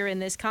much here in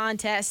this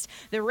contest.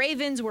 The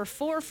Ravens were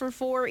 4 for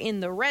 4 in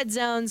the red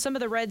zone. Some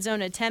of the red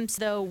zone attempts,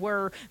 though,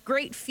 were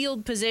great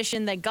field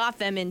position that got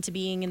them into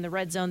being in the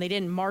red zone. They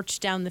didn't march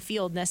down the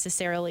field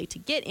necessarily to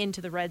get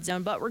into the red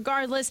zone, but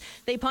regardless,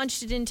 they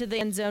punched it into the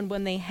end zone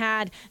when they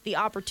had the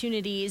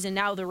opportunities, and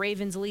now the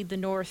Ravens lead the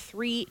North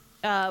with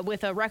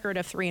a record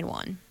of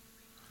 3-1.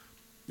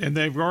 And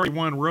they've already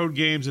won road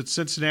games at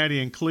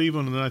Cincinnati and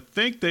Cleveland, and I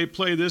think they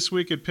play this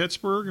week at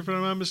Pittsburgh, if I'm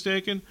not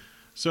mistaken,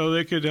 so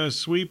they could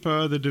sweep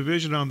the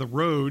division on the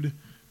road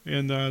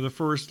in the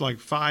first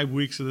 5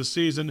 weeks of the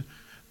season.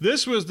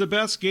 This was the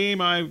best game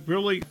I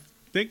really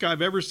think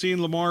I've ever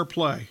seen Lamar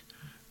play.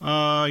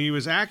 He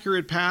was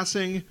accurate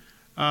passing.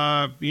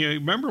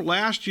 Remember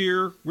last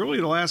year, really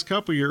the last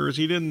couple of years,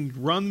 he didn't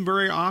run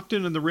very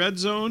often in the red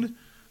zone.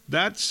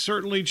 That's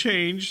certainly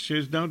changed.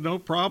 There's no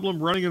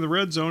problem running in the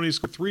red zone. He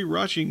scored 3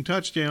 rushing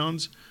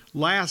touchdowns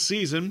last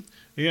season.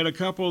 He had a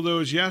couple of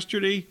those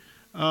yesterday.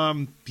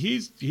 Like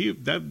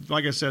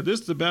I said, this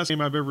is the best game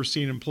I've ever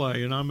seen him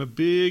play, and I'm a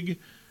big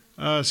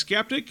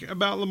skeptic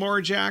about Lamar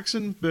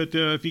Jackson, but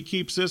if he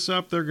keeps this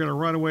up, they're going to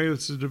run away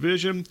with the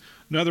division.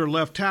 Another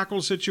left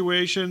tackle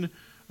situation.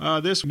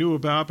 This we knew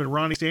about, but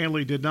Ronnie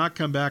Stanley did not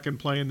come back and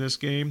play in this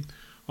game.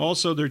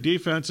 Also, their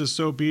defense is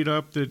so beat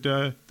up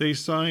that they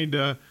signed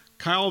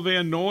Kyle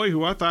Van Noy,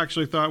 who I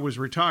actually thought was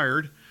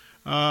retired.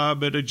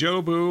 But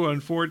Ajobu,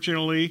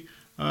 unfortunately,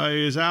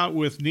 is out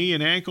with knee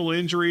and ankle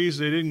injuries.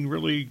 They didn't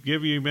really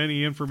give you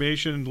any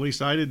information. At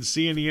least I didn't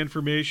see any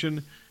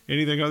information,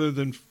 anything other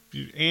than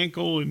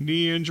ankle and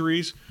knee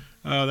injuries.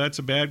 That's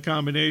a bad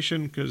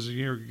combination because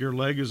your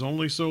leg is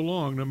only so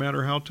long, no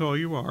matter how tall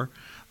you are.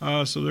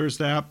 So there's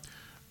that.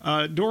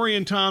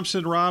 Dorian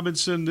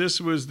Thompson-Robinson, this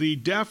was the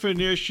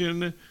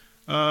definition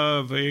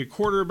of a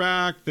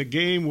quarterback. The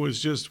game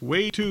was just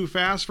way too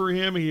fast for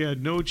him. He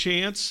had no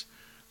chance.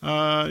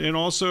 And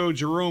also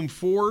Jerome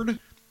Ford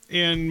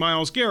and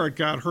Myles Garrett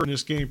got hurt in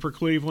this game for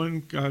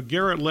Cleveland.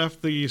 Garrett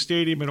left the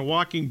stadium in a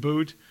walking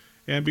boot,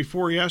 And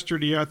before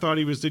yesterday, I thought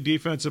he was the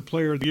Defensive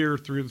Player of the Year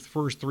through the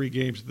first 3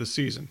 games of the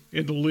season.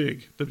 In the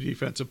league, the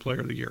Defensive Player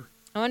of the Year.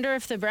 I wonder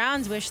if the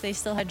Browns wish they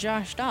still had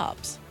Josh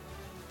Dobbs.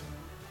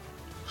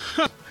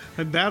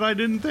 And that I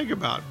didn't think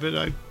about, but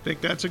I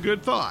think that's a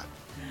good thought.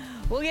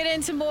 We'll get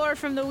into more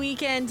from the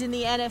weekend in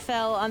the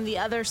NFL on the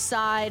other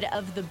side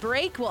of the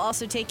break. We'll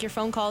also take your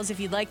phone calls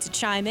if you'd like to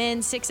chime in.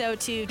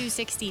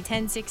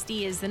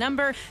 602-260-1060 is the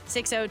number.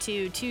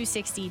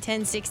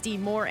 602-260-1060.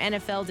 More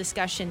NFL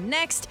discussion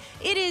next.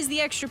 It is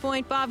The Extra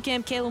Point. Bob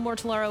Kemp, Kayla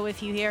Mortellaro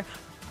with you here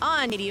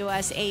on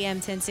KDUS AM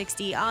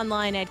 1060,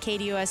 online at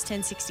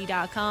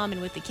KDUS1060.com,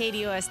 and with the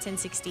KDUS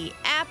 1060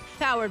 app,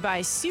 powered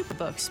by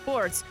Superbook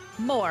Sports.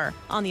 More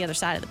on the other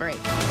side of the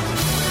break.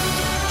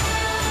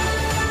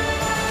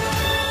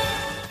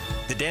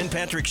 The Dan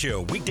Patrick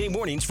Show, weekday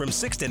mornings from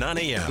 6 to 9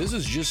 a.m. This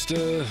is just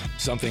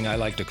something I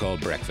like to call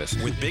breakfast.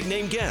 With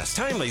big-name guests,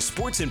 timely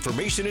sports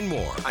information, and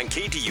more on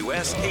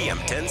KDUS AM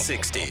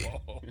 1060.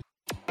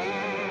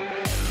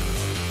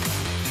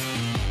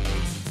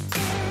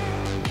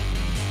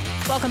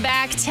 Welcome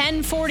back.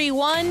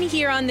 10:41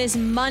 here on this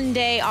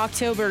Monday,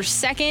 October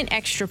 2nd.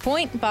 Extra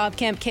Point. Bob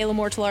Kemp, Kayla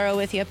Mortellaro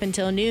with you up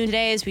until noon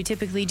today, as we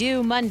typically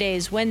do.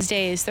 Mondays,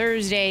 Wednesdays,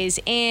 Thursdays,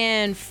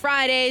 and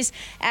Fridays.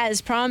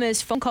 As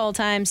promised, phone call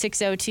time,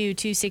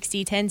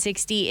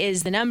 602-260-1060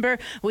 is the number.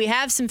 We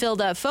have some filled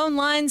up phone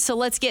lines, so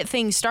let's get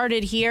things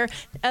started here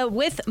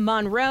with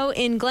Monroe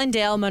in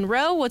Glendale.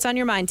 Monroe, what's on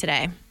your mind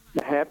today?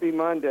 Happy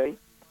Monday.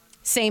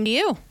 Same to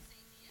you.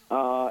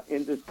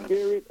 In the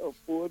spirit of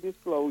full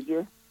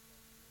disclosure,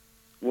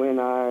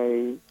 when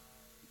I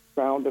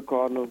found the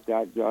Cardinals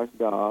got Josh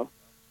Dobbs,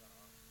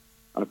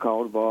 I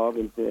called Bob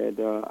and said,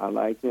 I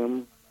like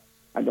him.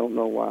 I don't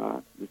know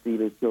why the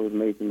Steelers chose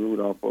Mason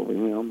Rudolph over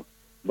him,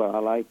 but I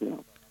like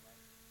him.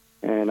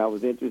 And I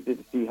was interested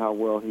to see how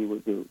well he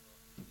would do.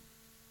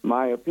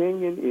 My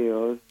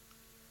opinion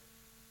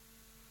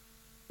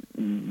is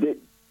that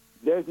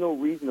there's no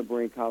reason to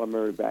bring Kyler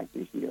Murray back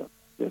this year,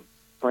 just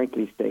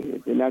frankly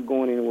stated. They're not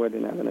going anywhere.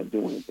 They're not going to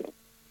do anything.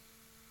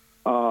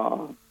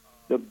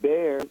 The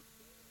Bears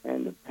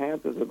and the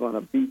Panthers are going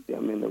to beat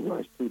them in the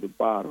rush to the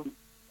bottom.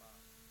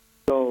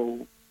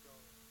 So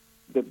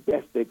the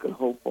best they could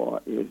hope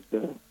for is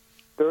the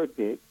 3rd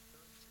pick.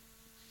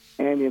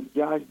 And if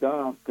Josh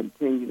Dobbs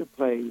continue to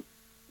play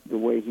the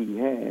way he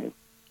has,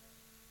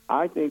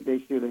 I think they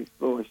should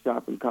explore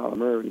shopping Kyler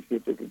Murray to see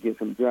if they could get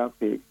some draft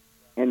picks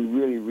and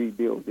really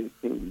rebuild this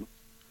team.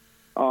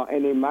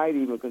 And they might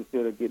even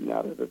consider getting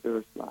out of the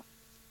 3rd slot.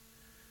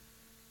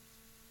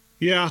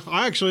 Yeah,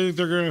 I actually think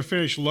they're going to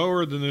finish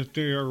lower than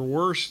or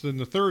worse than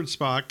the 3rd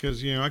spot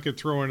because, I could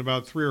throw in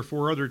about 3 or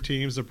 4 other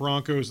teams. The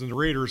Broncos and the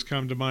Raiders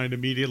come to mind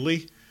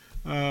immediately.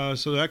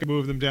 So that could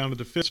move them down to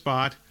the 5th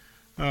spot.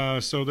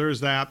 So there's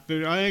that.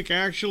 I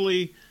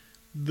think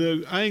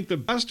the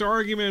best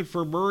argument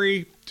for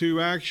Murray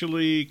to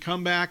actually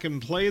come back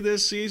and play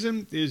this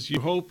season is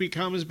you hope he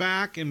comes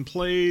back and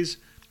plays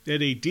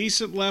at a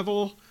decent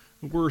level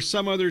where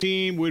some other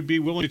team would be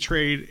willing to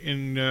trade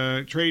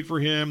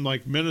for him,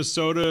 like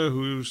Minnesota,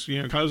 whose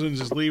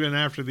Cousins is leaving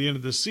after the end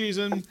of the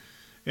season,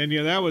 and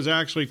that was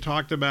actually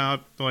talked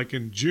about like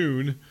in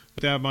June.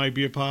 That might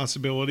be a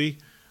possibility,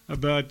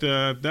 but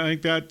I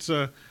think that's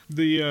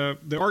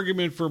the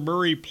argument for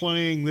Murray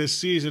playing this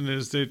season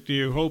is that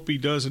you hope he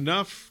does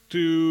enough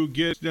to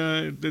get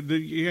that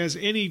he has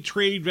any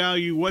trade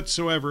value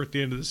whatsoever at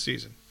the end of the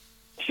season.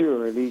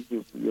 Sure, at least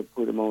you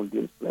put him on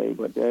display,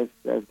 but that's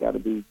got to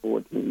be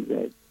 4 teams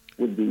that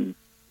would be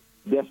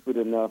desperate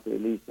enough to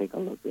at least take a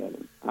look at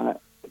him.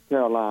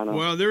 Carolina.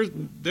 Well, there's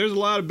a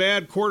lot of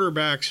bad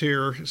quarterbacks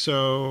here,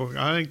 so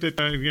I think that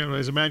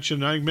as I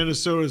mentioned, I think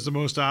Minnesota is the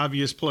most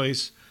obvious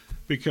place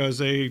because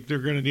they're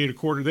going to need a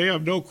quarter. They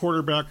have no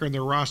quarterback on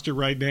their roster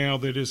right now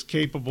that is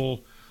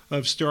capable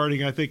of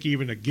starting, I think,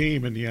 even a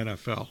game in the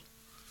NFL.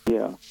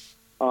 Yeah.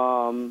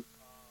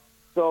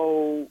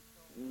 So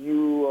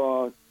you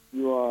are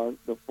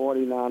the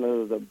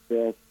 49ers the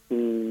best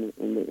team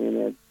in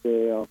the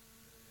NFL.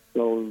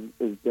 So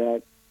is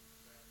that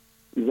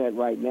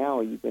right now,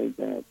 or you think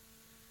that?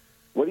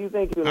 What do you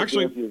think?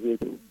 Actually,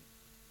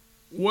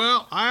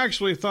 well, I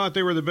actually thought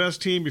they were the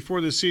best team before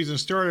the season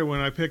started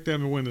when I picked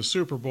them to win the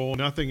Super Bowl.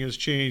 Nothing has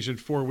changed in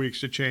 4 weeks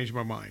to change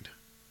my mind.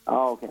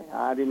 Oh, okay.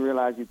 I didn't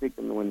realize you picked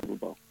them to win the Super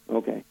Bowl.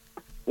 Okay.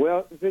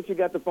 Well, since you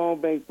got the phone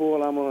bank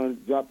full, I'm going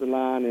to drop the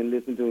line and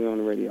listen to it on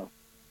the radio.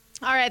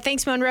 All right,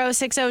 thanks, Monroe.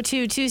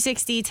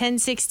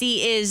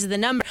 602-260-1060 is the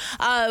number.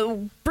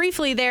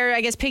 Briefly there,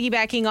 I guess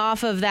piggybacking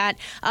off of that,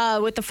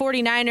 with the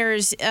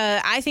 49ers,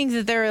 I think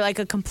that they're like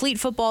a complete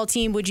football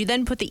team. Would you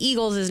then put the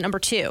Eagles as number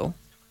 2?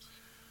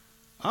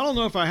 I don't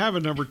know if I have a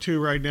number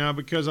 2 right now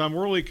because I'm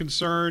really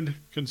concerned.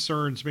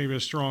 Concern's maybe a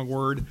strong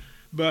word,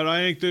 but I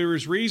think there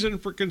is reason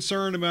for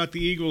concern about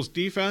the Eagles'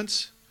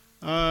 defense,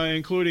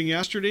 including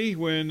yesterday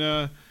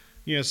when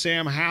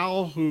Sam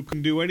Howell, who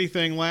couldn't do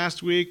anything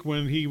last week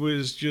when he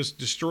was just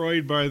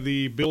destroyed by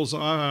the Bills'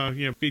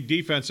 big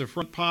defensive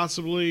front,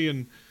 possibly,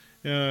 and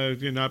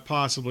not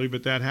possibly,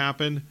 but that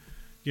happened.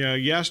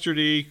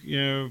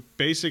 yesterday,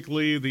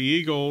 basically the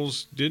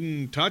Eagles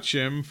didn't touch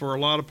him for a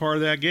lot of part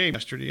of that game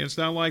yesterday. It's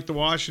not like the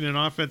Washington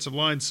offensive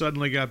line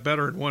suddenly got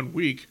better in 1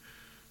 week.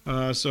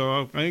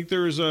 So I think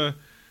there's a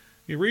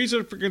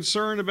reason for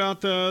concern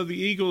about the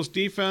Eagles'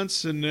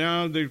 defense, and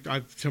now,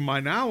 to my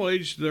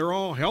knowledge, they're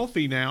all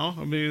healthy now.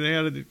 I mean, they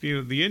had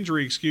the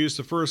injury excuse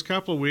the first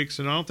couple of weeks,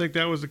 and I don't think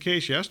that was the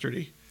case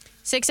yesterday.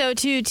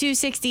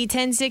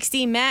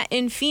 602-260-1060, Matt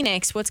in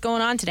Phoenix. What's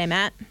going on today,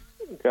 Matt?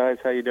 Guys,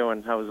 how you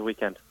doing? How was the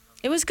weekend?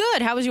 It was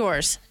good. How was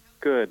yours?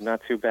 Good,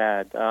 not too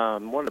bad.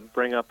 Wanted to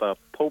bring up a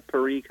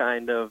potpourri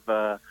kind of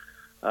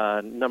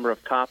number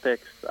of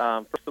topics.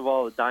 First of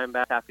all, the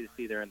Diamondbacks, happy to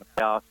see they're in the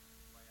playoffs.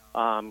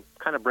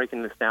 Kind of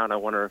breaking this down, I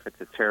wonder if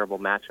it's a terrible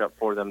matchup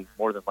for them,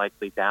 more than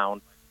likely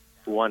down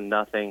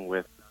 1-0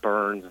 with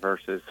Burns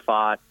versus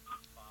Fott.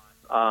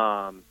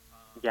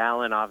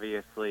 Gallen,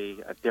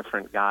 obviously, a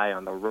different guy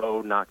on the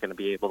road, not going to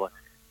be able to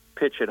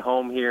pitch at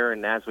home here.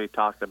 And as we've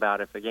talked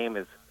about, if the game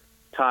is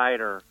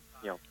tied or,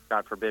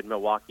 God forbid,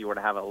 Milwaukee were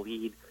to have a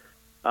lead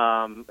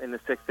in the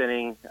sixth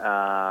inning,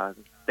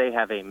 they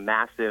have a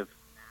massive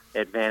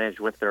advantage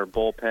with their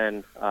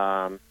bullpen.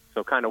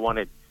 So kind of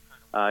wanted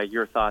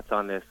your thoughts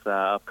on this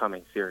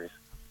upcoming series.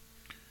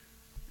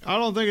 I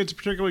don't think it's a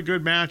particularly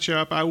good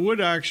matchup. I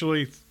would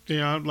actually,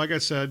 like I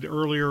said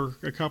earlier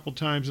a couple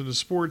times in the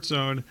Sports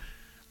Zone,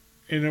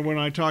 and then when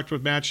I talked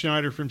with Matt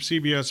Schneider from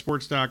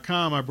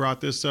CBSSports.com, I brought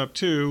this up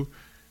too.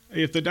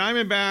 If the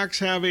Diamondbacks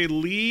have a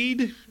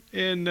lead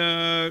in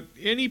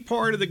any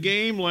part of the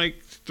game,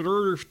 like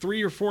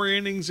 3 or 4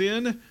 innings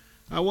in,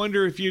 I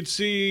wonder if you'd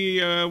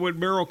see what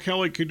Merrill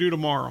Kelly could do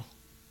tomorrow.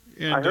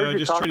 And, I heard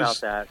you talk about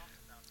that.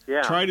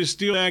 Yeah. Try to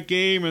steal that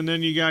game, and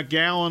then you got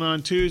Gallen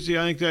on Tuesday.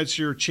 I think that's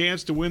your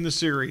chance to win the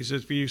series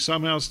if you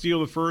somehow steal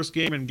the first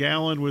game and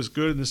Gallen was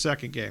good in the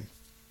second game.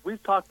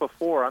 We've talked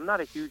before. I'm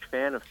not a huge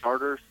fan of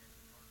starters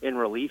in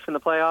relief in the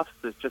playoffs.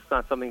 It's just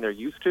not something they're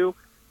used to.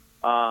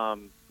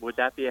 Would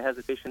that be a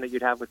hesitation that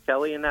you'd have with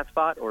Kelly in that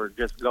spot, or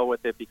just go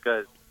with it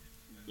because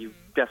you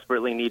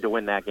desperately need to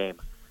win that game?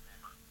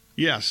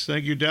 Yes, I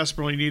think you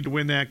desperately need to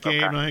win that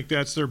game. Okay. I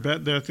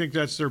think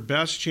that's their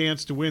best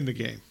chance to win the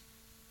game.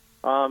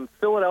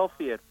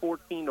 Philadelphia at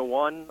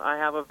 14-1 I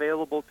have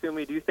available to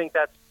me. Do you think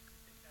that's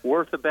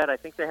worth a bet? I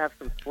think they have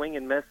some swing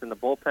and miss in the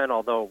bullpen,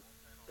 although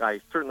I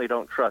certainly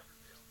don't trust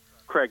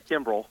Craig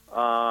Kimbrell.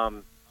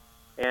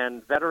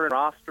 And veteran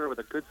roster with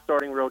a good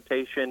starting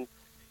rotation.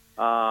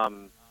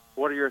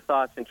 What are your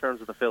thoughts in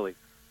terms of the Phillies?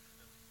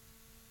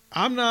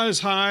 I'm not as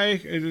high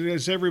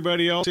as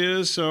everybody else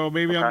is, so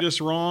maybe I'm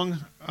just wrong.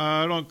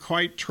 I don't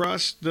quite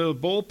trust the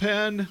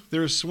bullpen,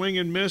 their swing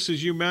and miss,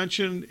 as you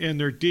mentioned, and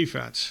their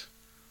defense.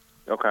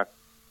 Okay.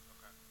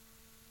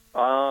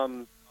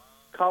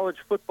 College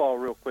football,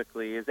 real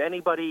quickly. Is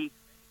anybody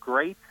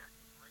great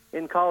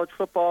in college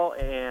football?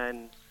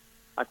 And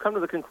I've come to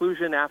the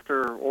conclusion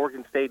after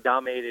Oregon State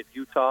dominated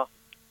Utah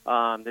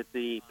that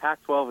the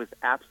Pac-12 is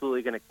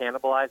absolutely going to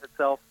cannibalize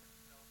itself.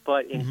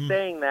 But in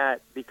saying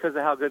that, because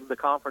of how good the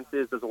conference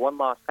is, there's a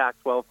one-loss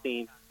Pac-12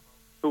 team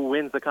who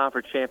wins the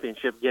conference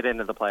championship get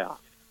into the playoffs.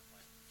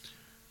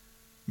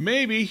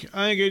 Maybe.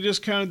 I think it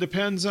just kind of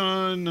depends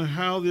on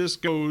how this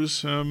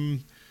goes.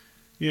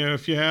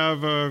 If you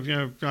have,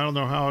 I don't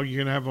know how you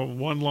can have a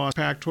one-loss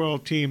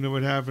Pac-12 team that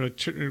would have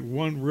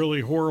one really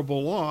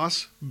horrible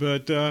loss,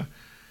 but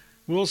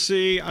we'll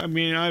see. I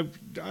mean, I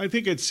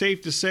think it's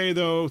safe to say,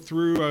 though,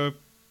 through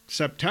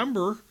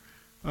September,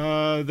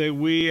 that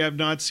we have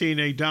not seen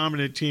a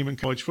dominant team in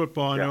college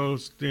football. I know,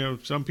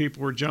 some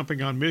people were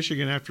jumping on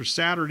Michigan after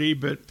Saturday,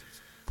 but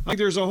I think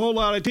there's a whole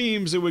lot of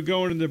teams that would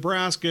go into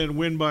Nebraska and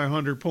win by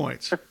 100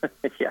 points.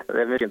 Yeah,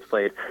 Michigan's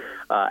played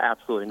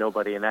absolutely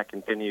nobody, and that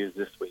continues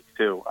this week,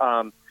 too.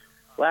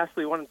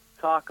 Lastly, I want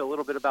to talk a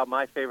little bit about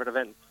my favorite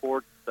event in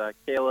sports.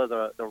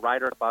 Kayla, the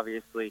Ryder Cup,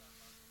 obviously,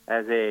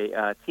 as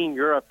a Team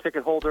Europe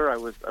ticket holder, I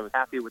was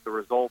happy with the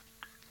result.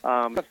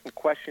 I have some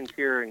questions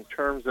here in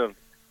terms of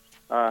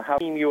how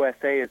Team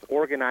USA is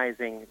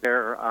organizing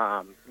their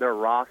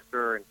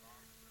roster, and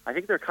I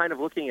think they're kind of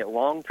looking at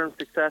long-term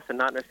success and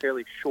not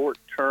necessarily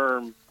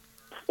short-term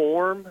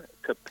form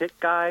to pick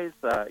guys.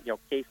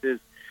 Cases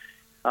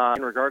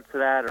in regards to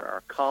that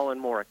are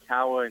Colin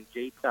Morikawa and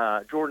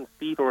Jordan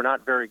Spieth, who are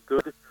not very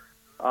good.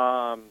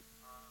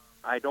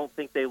 I don't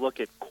think they look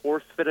at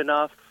course fit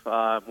enough.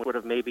 Would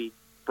have maybe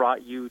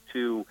brought you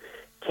to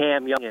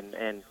Cam Young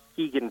and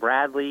Keegan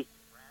Bradley.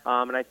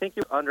 And I think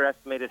you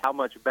underestimated how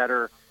much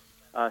better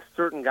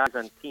certain guys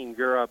on Team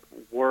Europe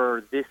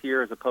were this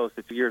year as opposed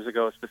to 2 years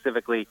ago,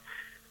 specifically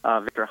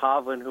Victor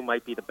Hovland, who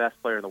might be the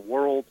best player in the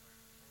world.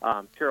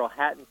 Tyrrell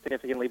Hatton,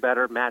 significantly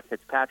better. Matt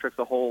Fitzpatrick's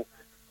a whole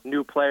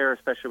new player,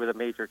 especially with a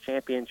major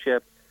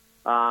championship.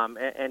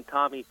 And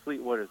Tommy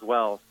Fleetwood as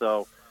well.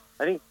 So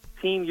I think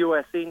Team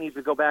USA needs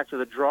to go back to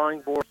the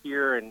drawing board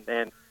here and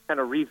kind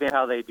of revamp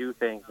how they do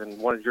things. And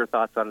what is your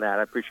thoughts on that?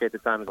 I appreciate the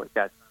time as well,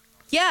 guys.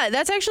 Yeah,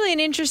 that's actually an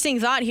interesting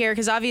thought here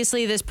because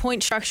obviously this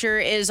point structure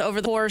is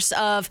over the course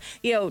of,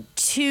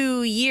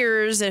 2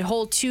 years, a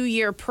whole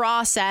 2-year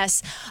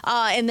process.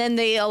 And then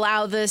they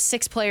allow the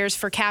 6 players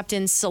for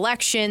captain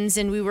selections.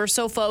 And we were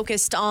so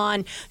focused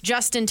on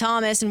Justin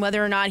Thomas and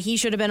whether or not he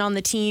should have been on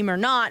the team or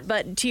not.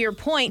 But to your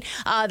point,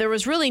 there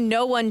was really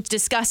no one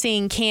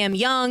discussing Cam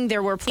Young.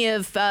 There were plenty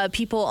of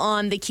people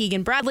on the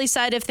Keegan Bradley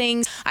side of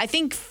things. I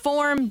think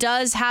form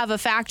does have a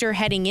factor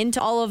heading into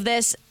all of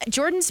this.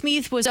 Jordan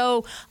Spieth was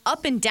so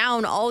up and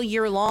down all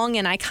year long,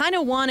 and I kind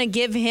of want to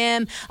give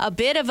him a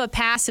bit of a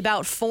pass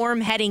about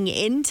form heading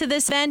into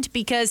this event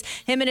because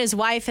him and his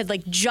wife had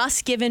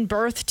just given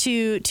birth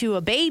to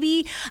a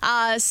baby.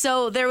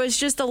 So there was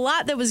just a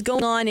lot that was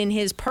going on in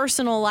his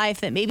personal life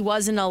that maybe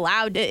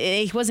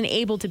he wasn't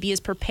able to be as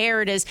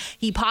prepared as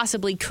he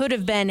possibly could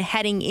have been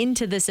heading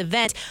into this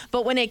event.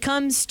 But when it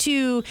comes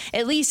to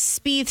at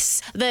least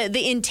Spieth's, the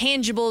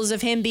intangibles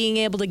of him being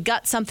able to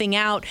gut something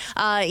out,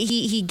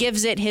 he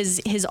gives it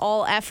his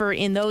all effort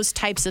in those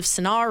types of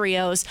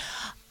scenarios.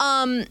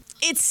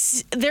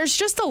 There's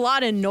just a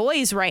lot of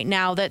noise right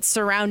now that's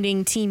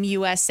surrounding Team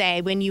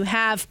USA when you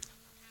have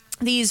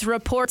these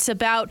reports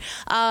about,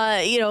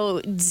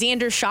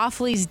 Xander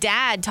Schauffele's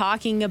dad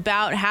talking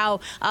about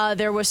how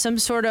there was some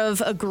sort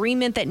of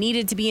agreement that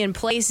needed to be in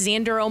place.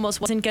 Xander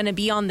almost wasn't going to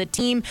be on the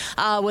team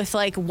with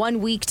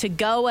 1 week to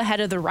go ahead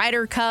of the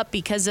Ryder Cup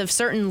because of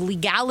certain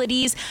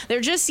legalities.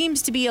 There just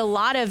seems to be a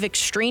lot of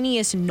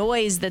extraneous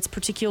noise that's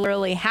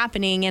particularly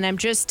happening, and I'm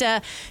just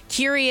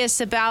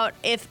curious about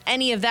if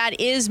any of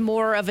that is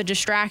more of a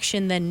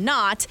distraction than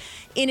not.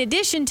 In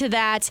addition to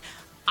that,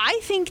 I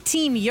think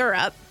Team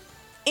Europe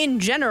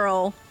in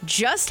general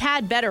just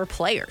had better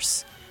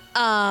players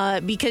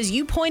because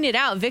you pointed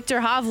out Victor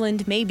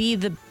Hovland may be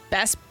the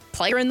best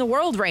player in the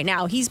world right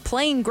now. He's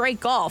playing great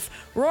golf.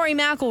 Rory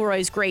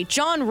McIlroy's great.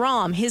 Jon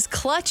Rahm, his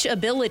clutch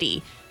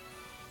ability.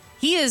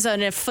 He is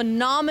a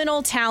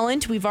phenomenal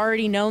talent. We've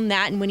already known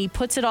that. And when he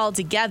puts it all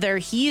together,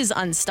 he is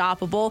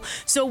unstoppable.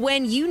 So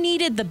when you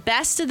needed the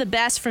best of the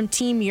best from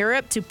Team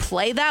Europe to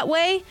play that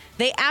way,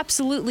 they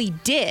absolutely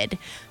did.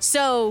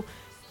 So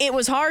it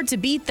was hard to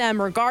beat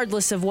them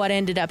regardless of what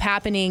ended up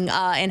happening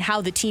and how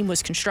the team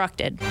was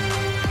constructed.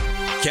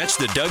 Catch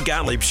the Doug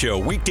Gottlieb Show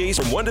weekdays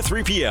from 1 to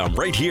 3 p.m.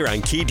 right here on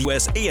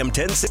KDUS AM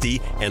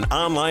 1060 and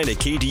online at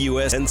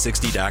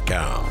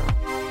KDUS1060.com.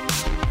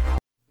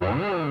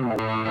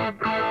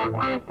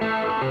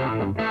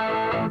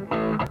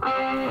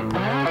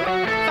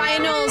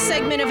 Final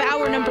segment of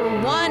hour number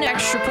 1,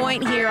 Extra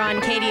Point here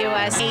on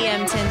KDUS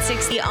AM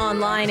 1060,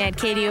 online at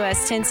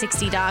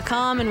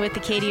KDUS1060.com and with the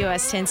KDUS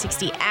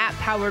 1060 app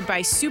powered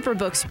by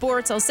Superbook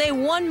Sports. I'll say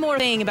one more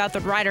thing about the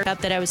Ryder Cup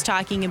that I was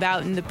talking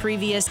about in the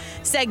previous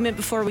segment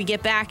before we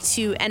get back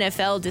to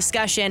NFL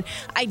discussion.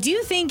 I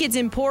do think it's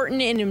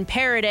important and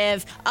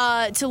imperative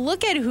to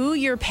look at who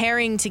you're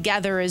pairing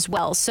together as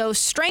well. So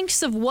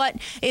strengths of what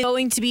is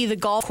going to be the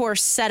golf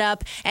course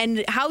setup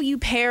and how you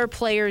pair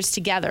players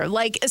together.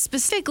 Like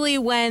specifically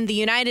when the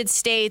United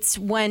States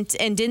went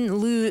and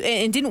didn't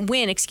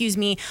win,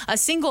 a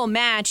single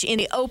match in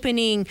the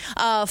opening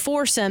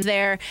foursome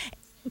there.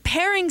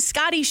 Pairing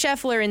Scottie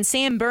Scheffler and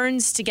Sam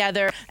Burns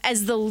together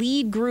as the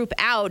lead group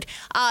out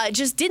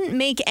just didn't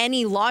make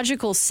any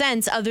logical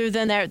sense other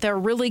than they're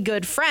really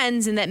good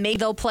friends and that maybe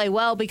they'll play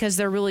well because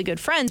they're really good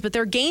friends, but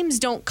their games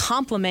don't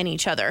complement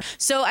each other.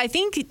 So I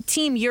think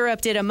Team Europe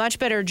did a much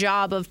better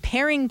job of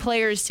pairing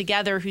players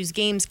together whose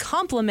games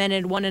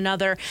complemented one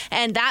another,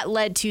 and that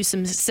led to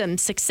some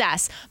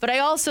success. But I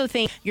also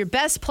think your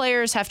best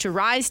players have to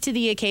rise to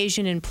the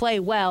occasion and play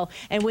well.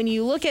 And when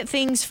you look at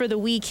things for the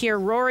week here,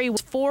 Rory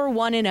was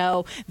 4-1-0.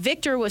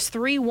 Victor was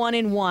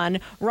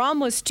 3-1-1. Rahm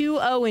was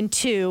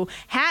 2-0-2.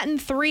 Hatton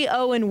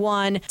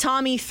 3-0-1.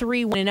 Tommy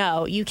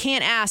 3-1-0. You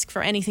can't ask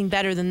for anything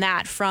better than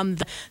that from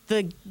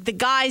the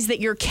guys that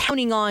you're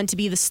counting on to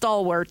be the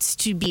stalwarts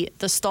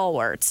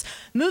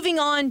Moving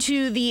on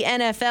to the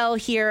NFL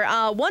here.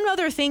 One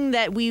other thing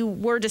that we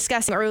were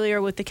discussing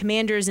earlier with the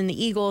Commanders and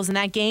the Eagles and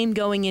that game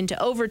going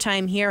into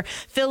overtime here,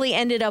 Philly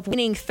ended up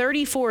winning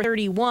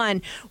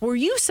 34-31. Were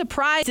you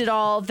surprised at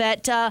all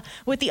that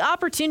with the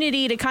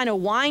opportunity to kind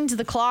of wind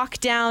the clock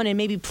down and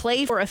maybe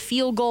play for a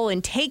field goal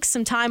and take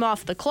some time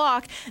off the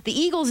clock, the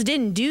Eagles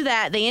didn't do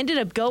that? They ended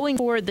up going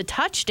for the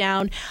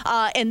touchdown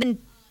and then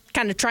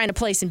kind of trying to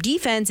play some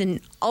defense and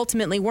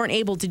ultimately weren't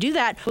able to do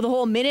that with a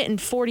whole minute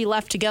and 40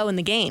 left to go in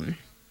the game.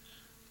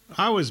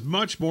 I was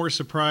much more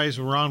surprised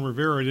when Ron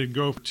Rivera didn't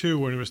go for 2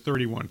 when it was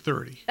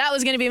 31-30. That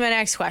was going to be my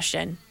next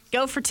question.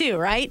 Go for 2,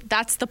 right?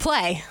 That's the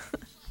play.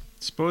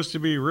 It's supposed to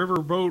be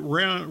Riverboat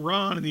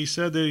Ron, and he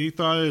said that he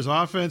thought his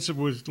offensive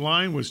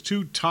line was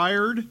too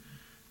tired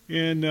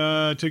and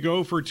to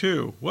go for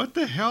 2. What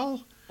the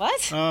hell?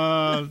 What?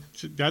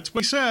 That's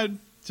what he said. He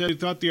said he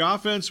thought the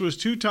offense was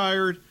too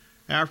tired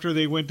after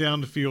they went down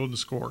the field and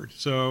scored.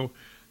 So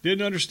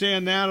didn't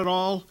understand that at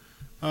all.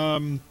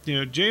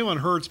 Jalen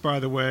Hurts, by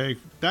the way,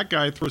 that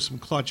guy throws some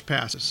clutch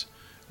passes,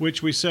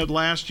 which we said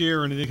last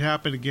year, and it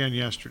happened again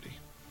yesterday.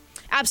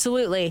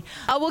 Absolutely.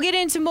 We'll get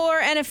into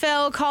more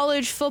NFL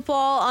college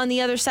football on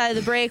the other side of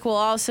the break. We'll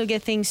also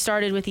get things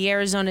started with the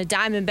Arizona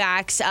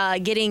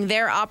Diamondbacks getting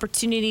their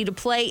opportunity to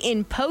play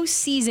in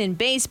postseason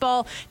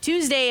baseball.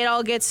 Tuesday, it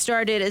all gets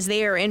started as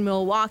they are in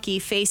Milwaukee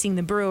facing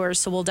the Brewers,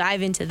 so we'll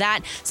dive into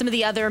that. Some of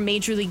the other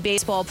Major League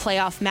Baseball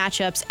playoff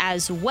matchups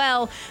as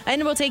well.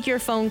 And we'll take your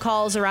phone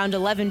calls around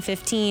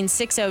 11:15.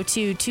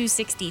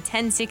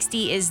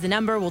 602-260-1060 is the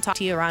number. We'll talk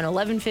to you around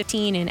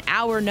 11:15 in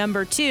hour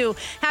number 2.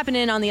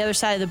 Happening on the other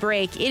side of the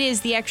break. It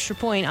is the Extra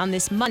Point on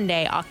this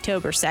Monday,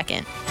 October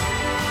 2nd.